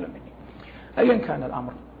عليه وسلم مني. أيا كان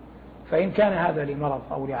الأمر، فإن كان هذا لمرض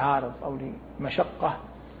أو لعارض أو لمشقة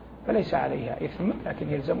فليس عليها إثم لكن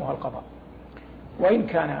يلزمها القضاء. وإن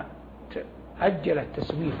كان أجلت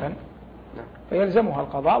تسويفا فيلزمها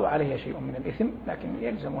القضاء وعليها شيء من الإثم لكن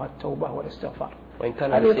يلزمها التوبة والاستغفار. وإن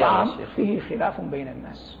كان الإطعام فيه خلاف بين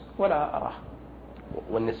الناس ولا أراه.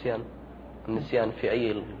 والنسيان في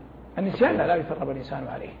أي النسيان لا يثرب الإنسان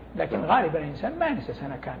عليه، لكن غالبا الإنسان ما ينسى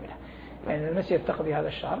سنة كاملة. يعني نسيت تقضي هذا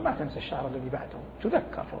الشهر ما تنسى الشهر الذي بعده،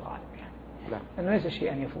 تذكر في الغالب يعني. أنه ليس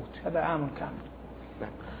شيئا يفوت، هذا عام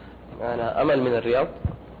كامل. أنا أمل من الرياض.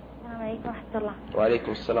 السلام عليكم ورحمة الله.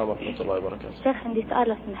 وعليكم السلام ورحمة الله وبركاته. شيخ عندي سؤال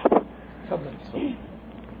لو سمحت. تفضل.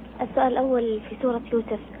 السؤال الأول في سورة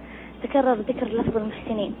يوسف تكرر ذكر لفظ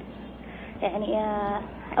المحسنين. يعني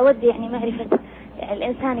أود يعني معرفة يعني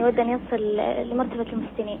الإنسان يود أن يصل لمرتبة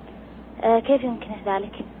المحسنين كيف يمكنه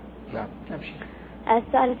ذلك؟ نعم نمشي.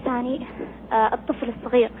 السؤال الثاني الطفل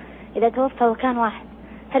الصغير إذا توفى وكان واحد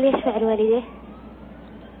هل يشفع لوالديه؟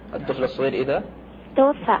 الطفل الصغير إذا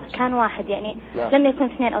توفى كان واحد يعني لم يكن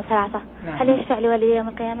 2 أو 3 هل يشفع لوالديه يوم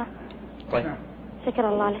القيامة؟ طيب شكرا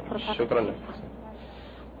الله لك. شكرا لك.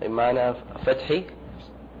 معنا فتحي.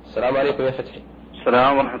 السلام عليكم يا فتحي.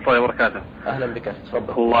 السلام ورحمة الله وبركاته. أهلا بك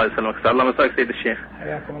تفضل. الله يسلمك. الله مساك سيد الشيخ.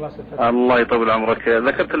 حياكم الله سيد. الله يطول عمرك.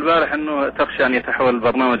 ذكرت البارح أنه تخشى أن يتحول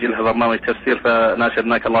البرنامج إلى برنامج تفسير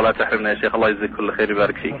فناشدناك الله لا تحرمنا يا شيخ. الله يجزيك كل خير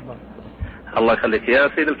يبارك فيك. الله يخليك يا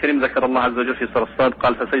سيد الكريم. ذكر الله عز وجل في سورة الصاد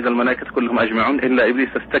قال فسجد الملائكة كلهم أجمعون إلا إبليس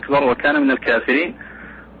استكبر وكان من الكافرين.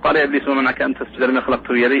 قال يا إبليس وما منعك أن تسجد لما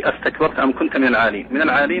خلقت بيدي أستكبرت أم كنت من العالين؟ من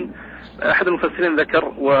العالين أحد المفسرين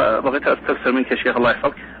ذكر وبغيت أستفسر منك يا شيخ الله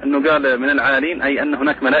يحفظك أنه قال من العالين أي أن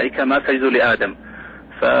هناك ملائكة ما سجدوا لآدم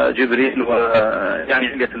فجبريل ويعني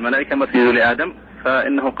علية الملائكة ما سجدوا لآدم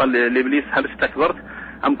فإنه قال لإبليس هل استكبرت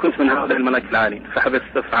أم كنت من هؤلاء الملائكة العالين؟ فحبيت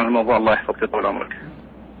أستفسر عن الموضوع. الله يحفظك طول عمرك.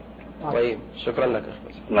 طيب شكرا لك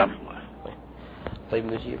أخي. نعم. طيب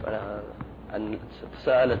نجيب عن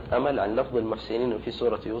سألت أمل عن لفظ المحسنين في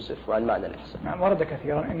سورة يوسف وعن معنى الإحسان. نعم ورد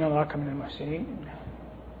كثيرا إن نراك من المحسنين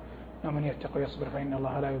ومن يتق ويصبر فإن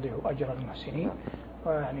الله لا يضيع أجر المحسنين.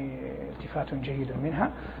 ويعني التفات جيد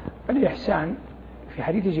منها. الإحسان في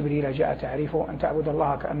حديث جبريل جاء تعريفه أن تعبد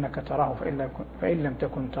الله كأنك تراه فإن لم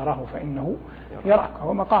تكن تراه فإنه يراك.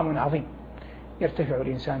 هو مقام عظيم يرتفع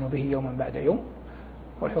الإنسان به يوما بعد يوم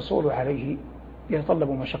والحصول عليه يتطلب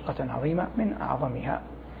مشقة عظيمة من أعظمها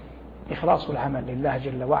إخلاص العمل لله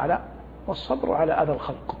جل وعلا والصبر على أذى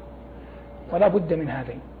الخلق. ولا بد من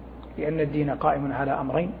هذين لأن الدين قائم على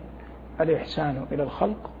أمرين: الإحسان إلى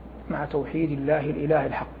الخلق مع توحيد الله الإله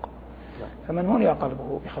الحق. فمن مني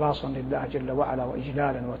قلبه إخلاصا لله جل وعلا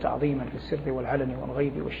وإجلالا وتعظيما في السر والعلن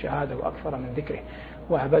والغيب والشهادة وأكثر من ذكره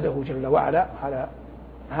وعبده جل وعلا على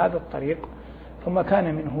هذا الطريق ثم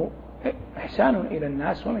كان منه إحسان إلى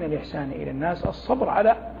الناس ومن الإحسان إلى الناس الصبر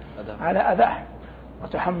على أذاهم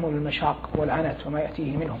وتحمل المشاق والعنت وما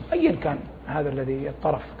يأتيه منهم أيا كان هذا الذي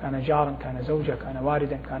الطرف، كان جارا كان زوجا كان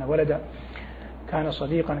والدا كان ولدا كان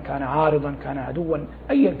صديقا كان عارضا كان عدوا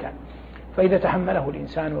أيا كان. فإذا تحمله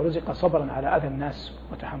الإنسان ورزق صبرا على أذى الناس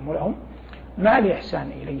وتحملهم مع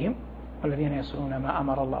الإحسان إليهم والذين يصلون ما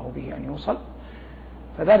أمر الله به أن يوصل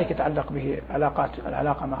فذلك يتعلق به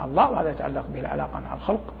العلاقة مع الله وهذا يتعلق به العلاقة مع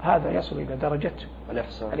الخلق. هذا يصل إلى درجة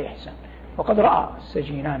الإحسان. وقد رأى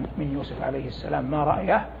السجينان من يوسف عليه السلام ما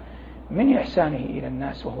رأيه من إحسانه إلى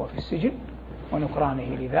الناس وهو في السجن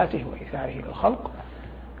ونكرانه لذاته وإثاره للخلق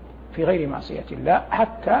في غير معصية الله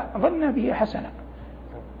حتى ظن به حسنا،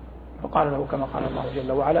 فقال له كما قال الله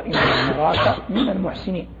جل وعلا إننا نراك من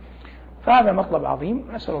المحسنين. فهذا مطلب عظيم،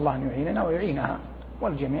 نسأل الله أن يعيننا ويعينها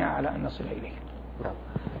والجميع على أن نصل إليه. نعم.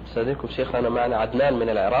 أستاذنكم شيخنا، معنا عدنان من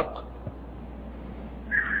العراق.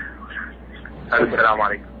 السلام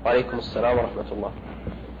عليكم. وعليكم السلام ورحمة الله.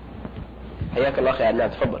 حياك الله أخي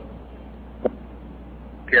عدنان، تفضل.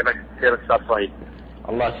 كيفك أستاذ صهيب؟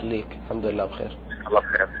 الله يخليك، الحمد لله بخير. الله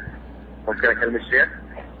بخير. ممكن أكلم الشيخ؟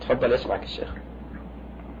 تفضل، اسمعك الشيخ.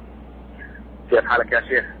 كيف حالك يا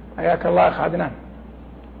شيخ؟ حياك الله أخي عدنان.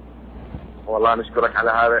 والله نشكرك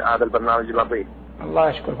على هذا البرنامج اللطيف. الله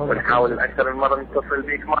يشكر فضلك. ونحاول أكثر من مرة نتصل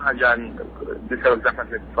بيك، ما جاء بسبب زحمة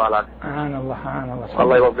الاتصالات. أعان الله.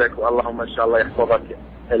 الله يوفقك، واللهم إن شاء الله يحفظك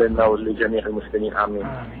لنا ولجميع المسلمين، آمين.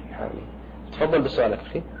 آمين. تفضل بسؤالك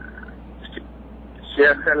أخي.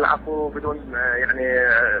 الشيخ العفو، بدون يعني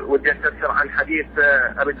ودي أستفسر عن حديث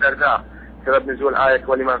أبي الدرداء سبب نزول آية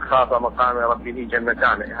ولمن خاف مقام ربه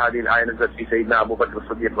جنتان. هذه الآية نزلت في سيدنا أبو بكر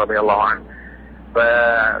الصديق رضي الله عنه.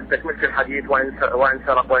 فتكملة الحديث وإن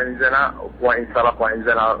سرق وإن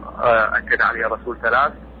زنى أكد عليه الرسول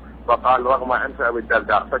 3، فقال رغم أنف أبي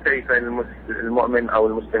الدرداء. فكيف المؤمن أو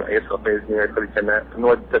المسلم يسرق ويزني ويدخل الجنة؟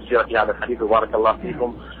 نود تفسير في هذا الحديث، وبارك الله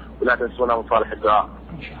فيكم، ولا تنسونا من صالح الدعاء.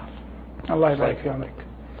 إن شاء الله. الله يبارك في عمرك.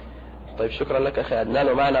 طيب شكرا لك أخي عدنان.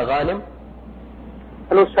 ومعنا غانم.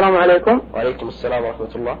 الو، السلام عليكم. وعليكم السلام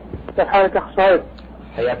ورحمة الله. كيف حالك أخ صهيب؟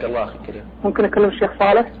 حياك الله أخي الكريم. ممكن أكلم الشيخ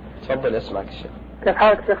صالح؟ تفضل، اسمعك الشيخ. كيف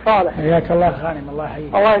حالك شيخ صالح؟ حياك الله غانم، الله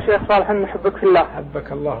يحييك. الله يا شيخ صالح نحبك في الله.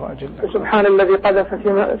 حبك الله وأجل. سبحان الذي قذف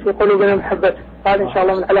في قلوبنا محبته، هذه إن شاء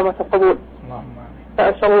الله من علامة القبول. اللهم آمين.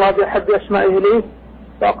 فأسأل الله بأحب أسمائه لي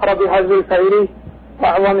وأقربها زلفى إليه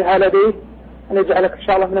وأعظمها لديه أن يجعلك إن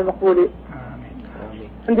شاء الله من المقبولين. آمين.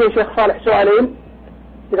 عندي يا شيخ صالح سؤالين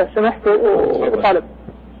إذا سمحت وطالب.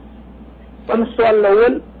 أما السؤال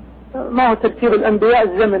الأول، ما هو ترتيب الأنبياء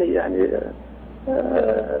الزمني؟ يعني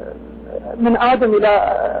من آدم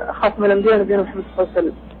إلى خاتم الأنبياء نبينا محمد صلى الله عليه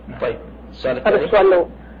وسلم. طيب هذا السؤال الأول.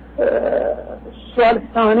 السؤال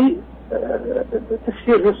الثاني،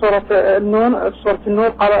 تفسير في سورة النور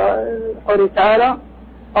قال قوله تعالى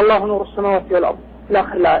الله نور السماوات والأرض إلى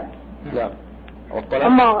آخر الآية. نعم.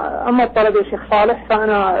 أما الطلب يا شيخ صالح،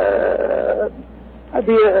 فأنا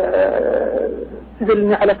أبي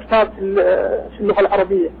تدلني على كتاب في اللغة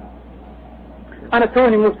العربية. أنا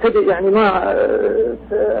توني مبتدئ، يعني ما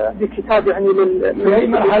بكتاب يعني في أي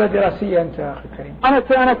مرحلة دراسية أنت أخي الكريم؟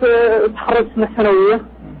 أنا تخرجت من الثانوية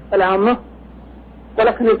العامة،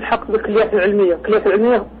 ولكن التحقت بالكليات العلمية. الكليات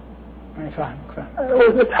العلمية فاهم.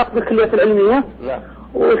 والتحقت بالكليات العلمية. نعم.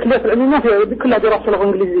 والكليات العلمية ما في كلها دراسة لغة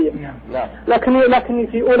إنجليزية. نعم. لكني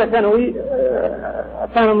في أولى ثانوي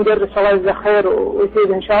كان مدرس الله يجزاه خير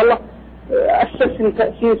ويفيده إن شاء الله، أسسني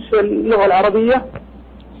تأسيس اللغة العربية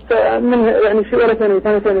من يعني في أولى ثانوي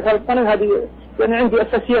ثالث ثانوي. هذه يعني عندي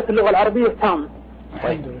أساسيات اللغة العربية تامة.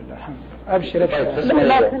 الحمد لله. أبشر.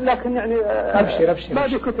 لكن يعني أبشر. ما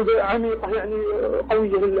في كتب عميقة يعني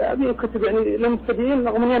قوية، أبي كتب يعني للمبتدئين،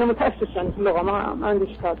 رغم أني أنا متأسس يعني في اللغة، ما عندي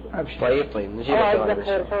إشكال. أبشر. طيب نجيبك.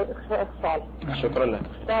 شكرا لك.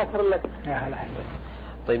 شكرا لك. يا هلا.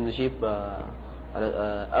 طيب نجيب على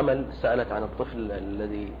أمل سألت عن الطفل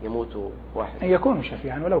الذي يموت واحد. يكون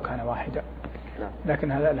شفيعا ولو كان واحدا. نعم.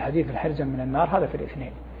 لكن هذا الحديث الحرزا من النار هذا في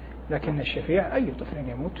الاثنين، لكن الشفيع أي طفل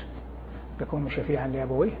يموت يكون شفيعا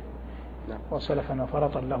لأبويه. نعم. وسلفا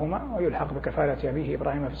وفرطا لهما، ويلحق بكفالة أبيه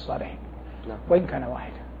إبراهيم في الصالحين. نعم. وإن كان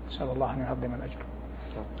واحدا، نسأل الله أن يعظم الأجر.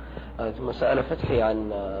 نعم. ثم سأل فتحي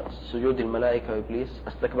عن سجود الملائكة وإبليس،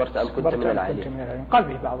 استكبرت أم كنت من العالين؟ قال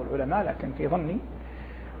به بعض العلماء، لكن في ظني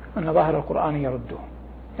أن ظاهر القرآن يرده،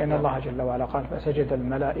 لأن الله جل وعلا قال فسجد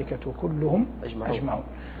الملائكة كلهم أجمعون.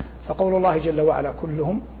 فقول الله جل وعلا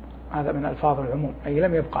كلهم هذا من ألفاظ العموم، أي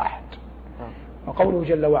لم يبقى أحد. وقوله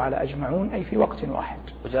جل وعلا أجمعون أي في وقت واحد.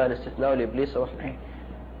 وجاء الاستثناء لإبليس وحده.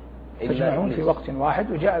 أجمعون في وقت واحد،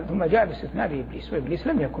 ثم جاء الاستثناء لإبليس، وإبليس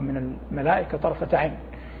لم يكن من الملائكة طرفة عين،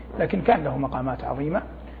 لكن كان له مقامات عظيمة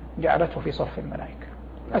جعلته في صف الملائكة.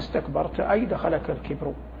 استكبرت أي دخلك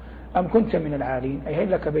الكبر أم كنت من العالين، أي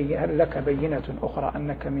هل لك بينة أخرى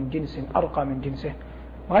أنك من جنس أرقى من جنسه؟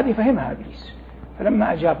 وهذه فهمها إبليس،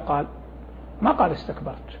 فلما أجاب قال ما قال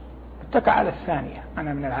استكبرت، اتكى على الثانية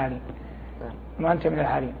أنا من العالين وأنت من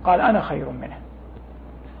العالين، قال أنا خير منه،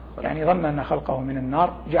 يعني ظن أن خلقه من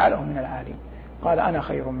النار جعله من العالين، قال أنا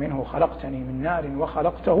خير منه خلقتني من نار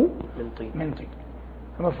وخلقته من طين.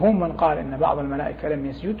 فمفهوم من قال إن بعض الملائكة لم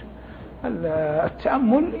يسجد،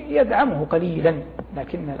 التأمل يدعمه قليلا،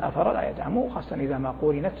 لكن الأثر لا يدعمه، خاصة إذا ما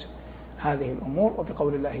قورنت هذه الأمور.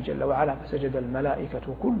 وبقول الله جل وعلا فسجد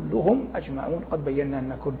الملائكة كلهم أجمعون، قد بينا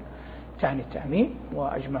أن كل تعني التعميم،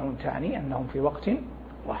 وأجمعون تعني أنهم في وقت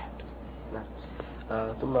واحد. نعم.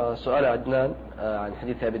 ثم سؤال عدنان عن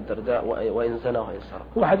حديث أبي الدرداء وإن زنى وإن سرق.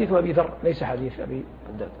 هو حديث أبي ذر ليس حديث أبي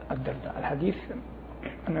الدرداء. الحديث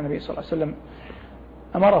أن النبي صلى الله عليه وسلم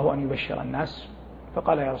أمره أن يبشر الناس،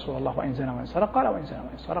 فقال يا رسول الله وإن زنى وإن سرق؟ قال وإن زنى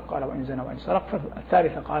وإن سرق. قال وإن زنى وإن سرق.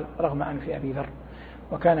 فالثالثة قال رغم أنف أبي ذر،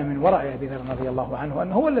 وكان من ورع أبي ذر رضي الله عنه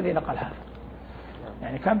أنه هو الذي نقل هذا،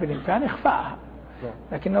 يعني كان بالإمكان إخفاءها،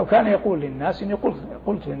 لكنه كان يقول للناس إني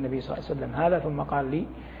قلت للنبي صلى الله عليه وسلم هذا، ثم قال لي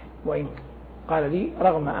وإن قال لي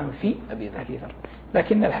رغم أنف أبي ذر.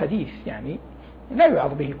 لكن الحديث يعني لا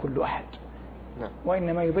يعظ به كل أحد،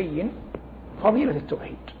 وإنما يبين فضيلة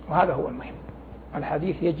التوحيد، وهذا هو المهم.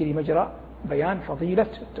 الحديث يجري مجرى بيان فضيلة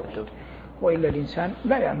التوحيد، وإلا الإنسان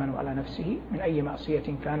لا يأمن على نفسه من أي معصية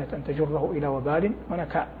كانت أن تجره إلى وبال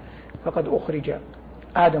ونكاء. فقد أخرج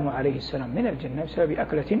آدم عليه السلام من الجنة بسبب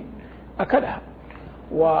أكلة أكلها،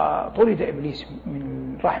 وطرد إبليس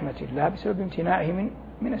من رحمة الله بسبب امتناعه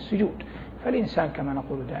من السجود. فالإنسان كما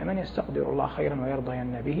نقول دائما يستقدر الله خيرا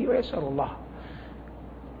ويرضين به، ويسأل الله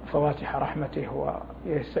فواتح رحمته،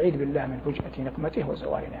 ويستعيذ بالله من فجأة نقمته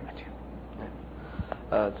وزوال نعمته.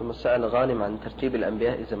 ثم سأل غانم عن ترتيب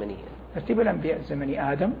الأنبياء الزمنيا. ترتيب الأنبياء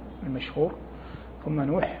الزمني آدم المشهور، ثم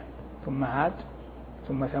نوح، ثم عاد،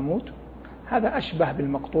 ثم ثمود، هذا أشبه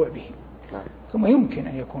بالمقطوع به. ثم يمكن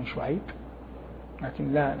أن يكون شعيب،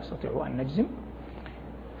 لكن لا نستطيع أن نجزم.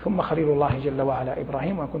 ثم خليل الله جل وعلا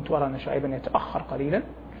إبراهيم، وكنت أرى أن شعيبا يتأخر قليلا.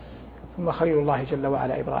 ثم خليل الله جل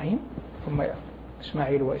وعلا إبراهيم، ثم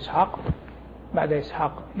إسماعيل وإسحاق، بعد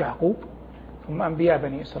إسحاق يعقوب، ثم أنبياء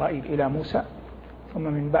بني إسرائيل إلى موسى، ثم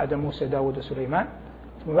من بعد موسى داود وسليمان،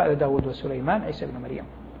 ثم بعد داود وسليمان عيسى بن مريم.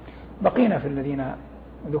 بقينا في الذين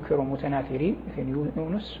ذكروا متناثرين مثل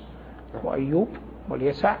يونس وأيوب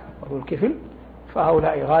واليسع وذو الكفل،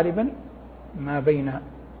 فهؤلاء غالبا ما بين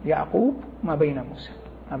يعقوب ما بين موسى،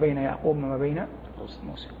 ما بين يعقوب ما بين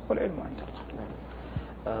موسى، والعلم عند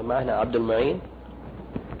الله. معنا عبد المعين.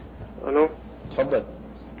 ألو. تفضل.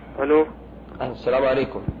 ألو. السلام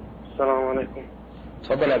عليكم. السلام عليكم.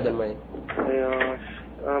 تفضل يا عبد المعين.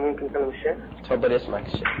 ممكن أكلم الشيخ؟ تفضل يسمعك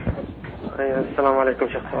الشيخ. السلام عليكم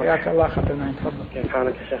شيخ. حياك الله أخي عبد المعين، تفضل. كيف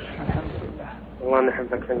حالك يا شيخ؟ الحمد لله. والله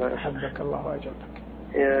نحبك في الله. أحبك الله وأجلك.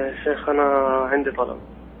 يا شيخ أنا عندي طلب.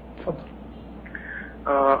 تفضل.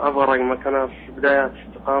 أبغى رقمك، أنا في بدايات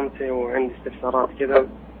استقامتي وعندي استفسارات كذا.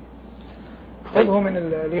 خذه من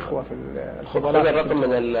الإخوة في الخبراء. خذ الرقم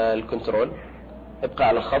من الكنترول، ابقى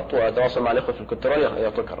على الخط وتواصل مع الإخوة في الكنترول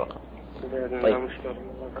يعطوك الرقم. طيب.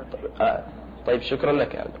 طيب شكرا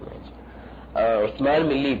لك يا عبد المعين. عثمان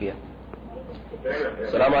من ليبيا.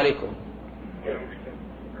 السلام عليكم.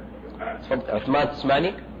 تفضل عثمان،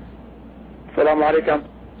 تسمعني؟ السلام عليكم.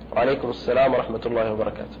 وعليكم السلام ورحمة الله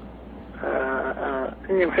وبركاته.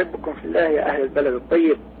 إني أحبكم في الله يا أهل البلد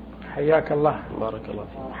الطيب. حياك الله. بارك الله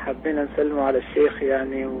فيك. حابين نسلموا على الشيخ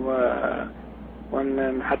يعني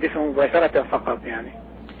ونحدثه مباشرة فقط يعني.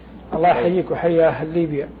 الله يحييك وحيا أهل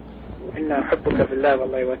ليبيا. إنا نحبك في الله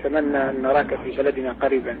والله، وأتمنى أن نراك في بلدنا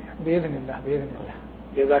قريبا يعني. بإذن الله بإذن الله.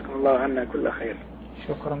 جزاكم الله عنا كل خير.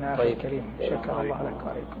 شكرا يا أخي الكريم. شكرا الله لك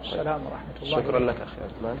وعليكم السلام ورحمة الله. شكرا لك أخي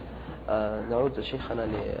عثمان. نعود شيخنا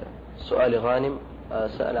لسؤال غانم.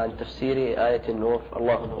 سأل عن تفسير آية النور،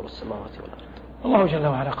 الله نور السماوات والأرض. الله جل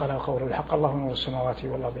وعلا قال قوله الحق، الله نور السماوات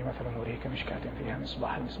والأرض مثل نوره كمشكاة فيها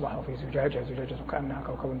مصباح، المصباح في زجاجة كأنها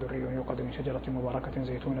كوكب دري يوقد من شجرة مباركة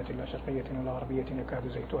زيتونة لا شرقية ولا غربية يكاد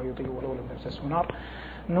زيتها يضيء ولو لم تمسسه نار،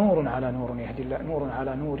 نور على نور يهدي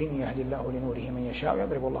الله لنوره من يشاء،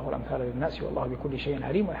 يضرب الله الأمثال للناس والله بكل شيء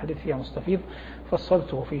عليم. والحديث فيها مستفيض،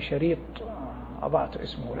 فصلته في شريط أضعت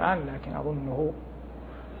اسمه الآن، لكن أظنه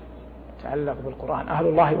تعلق بالقرآن، أهل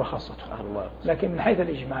الله وخاصته. أهل الله. لكن من حيث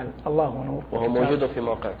الإجمال الله نور، وهو موجود في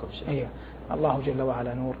موقعكم شيء. أيه. الله جل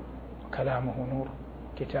وعلا نور، كلامه نور،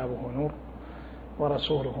 كتابه نور،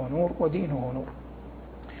 ورسوله نور، ودينه نور،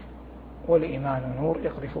 والإيمان نور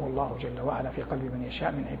يقذفه الله جل وعلا في قلب من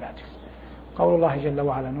يشاء من عباده. قول الله جل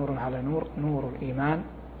وعلا نور على نور، نور الإيمان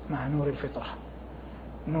مع نور الفطرة،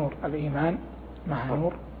 نور الإيمان مع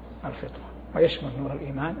نور الفطرة، ويشمل نور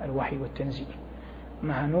الإيمان الوحي والتنزيل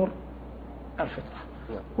مع نور الفطرة.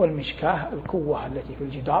 والمشكاة الكوة التي في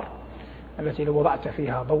الجدار، التي لو وضعت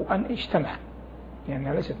فيها ضوءا اجتمع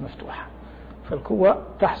لأنها ليست مفتوحة، فالكوة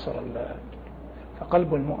تحصر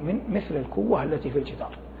فقلب المؤمن مثل الكوة التي في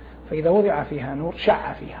الجدار، فإذا وضع فيها نور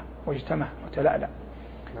شع فيها واجتمع وتلألأ.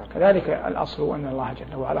 كذلك الأصل أن الله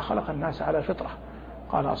جل وعلا خلق الناس على الفطرة،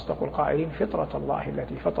 قال أصدق القائلين فطرة الله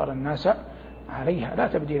التي فطر الناس عليها لا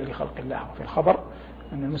تبديل لخلق الله. وفي الخبر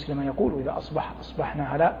أن المسلم يقول إذا أصبحنا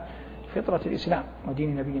على فطرة الإسلام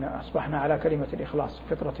ودين نبينا، أصبحنا على كلمة الإخلاص،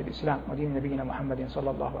 فطرة الإسلام ودين نبينا محمد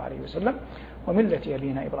صلى الله عليه وسلم وملة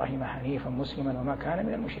أبينا إبراهيم حنيفا مسلما وما كان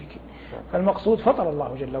من المشركين. فالمقصود فطر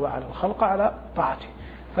الله جل وعلا الخلق على طاعته.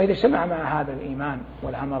 فإذا اجتمع مع هذا الإيمان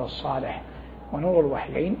والعمل الصالح ونور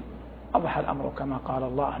الوحيين أضحى الأمر كما قال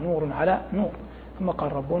الله نور على نور. ثم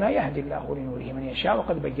قال ربنا يهدي الله لنوره من يشاء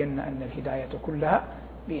وقد بينا أن الهداية كلها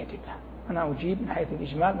بيد الله. أنا أجيب من حيث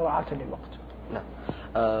الإجمال مراعاة للوقت. نعم.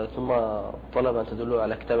 ثم طلب أن تدلوا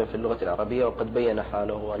على كتاب في اللغة العربية وقد بين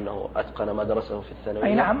حاله أنه أتقن ما درسه في الثانوية.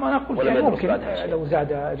 أي نعم. أنا قلت يعني ممكن لو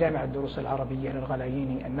زاد جامع الدروس العربية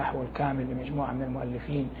للغلاييني، النحو الكامل لمجموعة من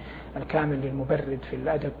المؤلفين، الكامل للمبرد في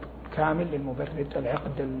الأدب، كامل للمبرد،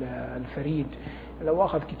 العقد الفريد، لو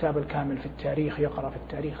أخذ كتاب الكامل في التاريخ يقرأ في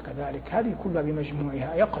التاريخ كذلك، هذه كلها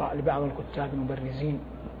بمجموعها يقرأ لبعض الكتاب المبرزين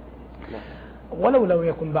ولو لم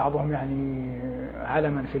يكن بعضهم يعني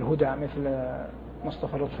علما في الهدى مثل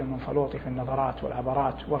مصطفى لطفي المنفلوطي في النظرات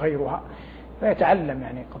والعبرات وغيرها، فيتعلم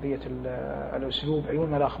يعني قضية الأسلوب.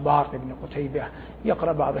 عيون الأخبار لابن قتيبة،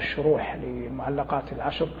 يقرأ بعض الشروح للمعلقات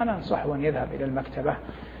العشر. أنا أنصحه أن يذهب إلى المكتبة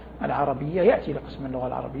العربية، يأتي لقسم اللغة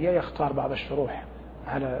العربية، يختار بعض الشروح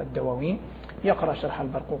على الدواوين، يقرأ شرح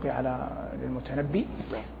البرقوقي على المتنبي،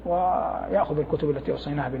 ويأخذ الكتب التي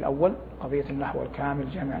وصيناها بالأول، قضية النحو الكامل،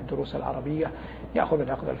 جامع الدروس العربية، يأخذ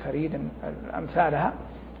العقد الفريد أمثالها،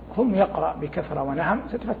 ثم يقرأ بكثرة ونهم،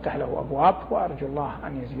 ستفتح له أبواب، وأرجو الله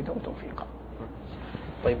أن يزيده توفيقا.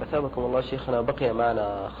 طيب أثابكم الله شيخنا، بقي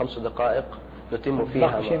معنا 5 دقائق نتم فيها.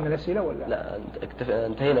 بقي شيء من الأسئلة ولا؟ لا،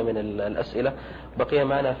 انتهينا من الأسئلة. بقي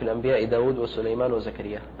معنا في الأنبياء داود وسليمان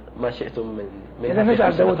وزكريا، ما شئتم من إذا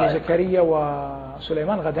نجعل داود وزكريا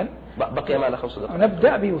وسليمان غدا. بقي معنا 5 دقائق.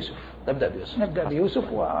 نبدأ بيوسف. نبدأ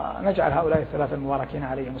بيوسف ونجعل هؤلاء الثلاثة المباركين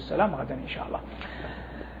عليهم السلام غدا إن شاء الله.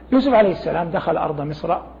 يوسف عليه السلام دخل أرض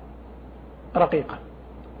مصر رقيقا،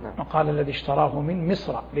 وقال الذي اشتراه من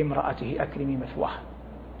مصر لامرأته أكرمي مثواه،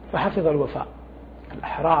 فحفظ الوفاء.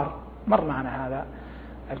 الأحرار مر معنا هذا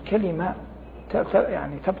الكلمة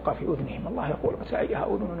يعني تبقى في أذنهم، الله يقول وتعيها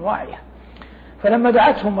أذن واعية. فلما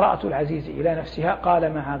دعته امرأة العزيز إلى نفسها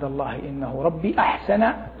قال معاذ الله إنه ربي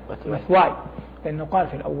أحسن مثواي، لأنه قال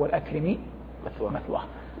في الأول أكرمي مثواه.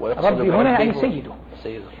 ربي هنا يعني سيده.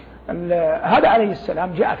 هذا عليه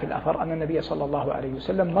السلام جاء في الأثر أن النبي صلى الله عليه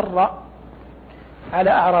وسلم مر على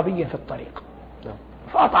أعرابي في الطريق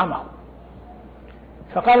فأطعمه،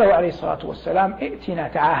 فقال له عليه الصلاة والسلام ائتنا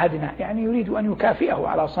تعاهدنا، يعني يريد أن يكافئه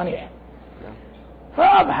على صنيعه.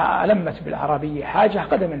 فأضحى لمت بالأعرابي حاجة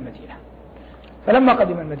قدم المدينة. فلما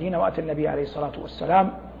قدم المدينة وأتى النبي عليه الصلاة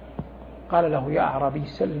والسلام قال له يا أعرابي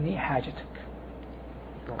سلني حاجتك.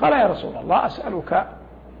 قال يا رسول الله أسألك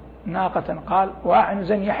ناقة، قال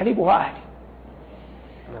وأعنزا يحلبها أهلي.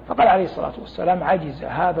 فقال عليه الصلاة والسلام عجز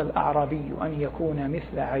هذا الأعرابي أن يكون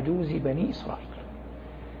مثل عجوز بني إسرائيل.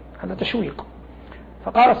 هذا تشويق.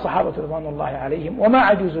 فقال الصحابة رضوان الله عليهم وما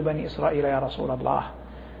عجوز بني إسرائيل يا رسول الله؟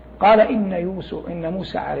 قال إن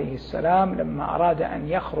موسى عليه السلام لما أراد أن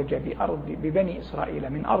يخرج ببني إسرائيل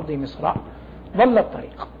من أرض مصر ضل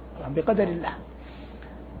الطريق بقدر الله،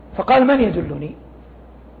 فقال من يدلني؟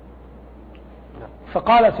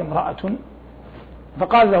 فقالت امرأة،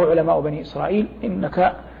 فقال له علماء بني إسرائيل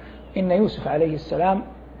إن يوسف عليه السلام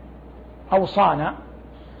أوصانا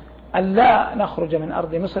أن لا نخرج من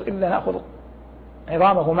أرض مصر إلا نأخذ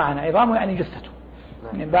عظامه معنا. عظامه يعني جثته،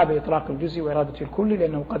 من باب إطلاق الجزء وإرادة الكل،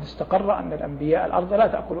 لأنه قد استقر أن الأنبياء الأرض لا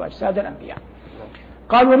تأكل أجساد الأنبياء.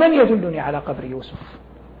 قال ومن يدلني على قبر يوسف؟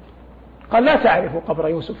 قال لا تعرف قبر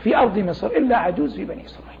يوسف في أرض مصر إلا عجوز في بني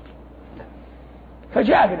إسرائيل.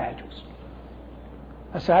 فجاء بالعجوز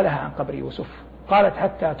فسألها عن قبر يوسف، قالت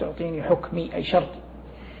حتى تعطيني حكمي أي شرطي.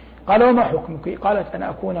 قال وما حكمك؟ قالت أن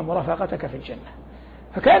أكون مرافقتك في الجنة.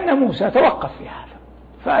 فكأن موسى توقف في هذا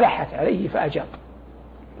فألحت عليه فأجاب،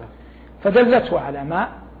 فدلته على ماء،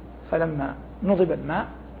 فلما نضب الماء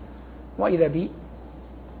وإذا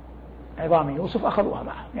بعظام يوسف أخذوها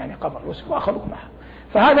معه، يعني قبر يوسف وأخذوه معه.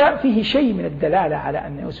 فهذا فيه شيء من الدلالة على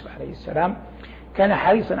أن يوسف عليه السلام كان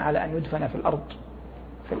حريصا على أن يدفن في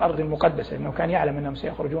الأرض المقدسة، لأنه كان يعلم أنهم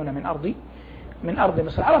سيخرجون من أرض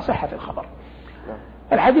مصر على صحة الخبر.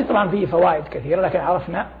 الحديث طبعا فيه فوائد كثيرة، لكن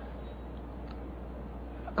عرفنا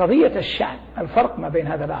قضية الشأن، الفرق ما بين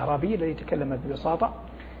هذا الأعرابي الذي تكلم ببساطة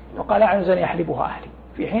وقال عنزا يحلبها أهلي،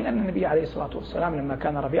 في حين أن النبي عليه الصلاة والسلام لما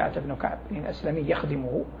كان ربيعة بن كعب الأسلمي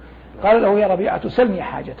يخدمه قال له يا ربيعة سلني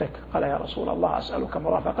حاجتك. قال يا رسول الله أسألك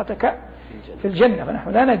مرافقتك في الجنة. فنحن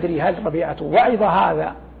لا ندري هل ربيعة وعظ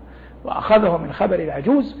هذا وأخذه من خبر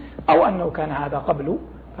العجوز أو أنه كان هذا قبل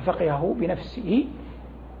ففقهه بنفسه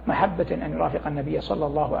محبة أن يرافق النبي صلى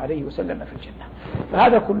الله عليه وسلم في الجنة.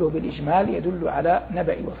 فهذا كله بالإجمال يدل على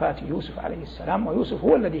نبأ وفاة يوسف عليه السلام، ويوسف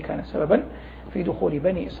هو الذي كان سببا في دخول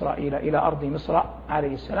بني إسرائيل إلى أرض مصر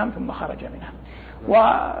عليه السلام ثم خرج منها.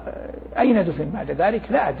 وأين دفن بعد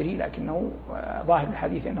ذلك لا أدري، لكنه ظاهر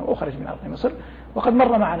الحديث أنه أخرج من أرض مصر. وقد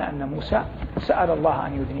مر معنا أن موسى سأل الله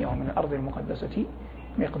أن يدنيه من الأرض المقدسة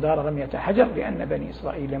مقدار رمية حجر، لأن بني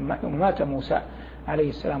إسرائيل لما مات موسى عليه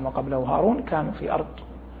السلام وقبله هارون كانوا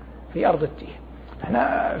في أرض التيه.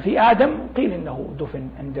 احنا في آدم قيل إنه دفن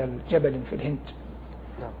عند الجبل في الهند،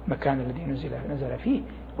 مكان الذي نزل فيه،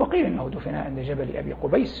 وقيل إنه دفن عند جبل أبي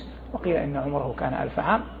قبيس، وقيل إن عمره كان 1000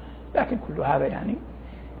 عام. لكن كل هذا يعني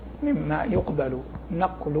مما يقبل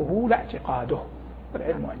نقله لا اعتقاده،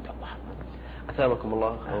 والعلم عند الله. أثابكم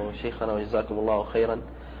الله شيخنا وجزاكم الله خيرا.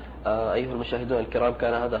 أيها المشاهدون الكرام،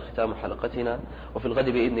 كان هذا ختام حلقتنا، وفي الغد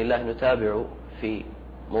بإذن الله نتابع في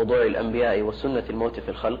موضوع الأنبياء وسنة الموت في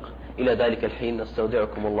الخلق. إلى ذلك الحين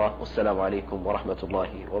نستودعكم الله، والسلام عليكم ورحمة الله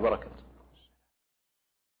وبركاته.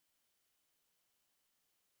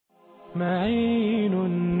 معين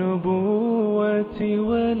النبوة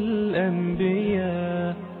والأنبياء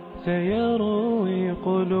سيروي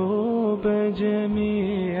قلوب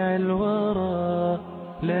جميع الورى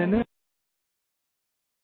لنا.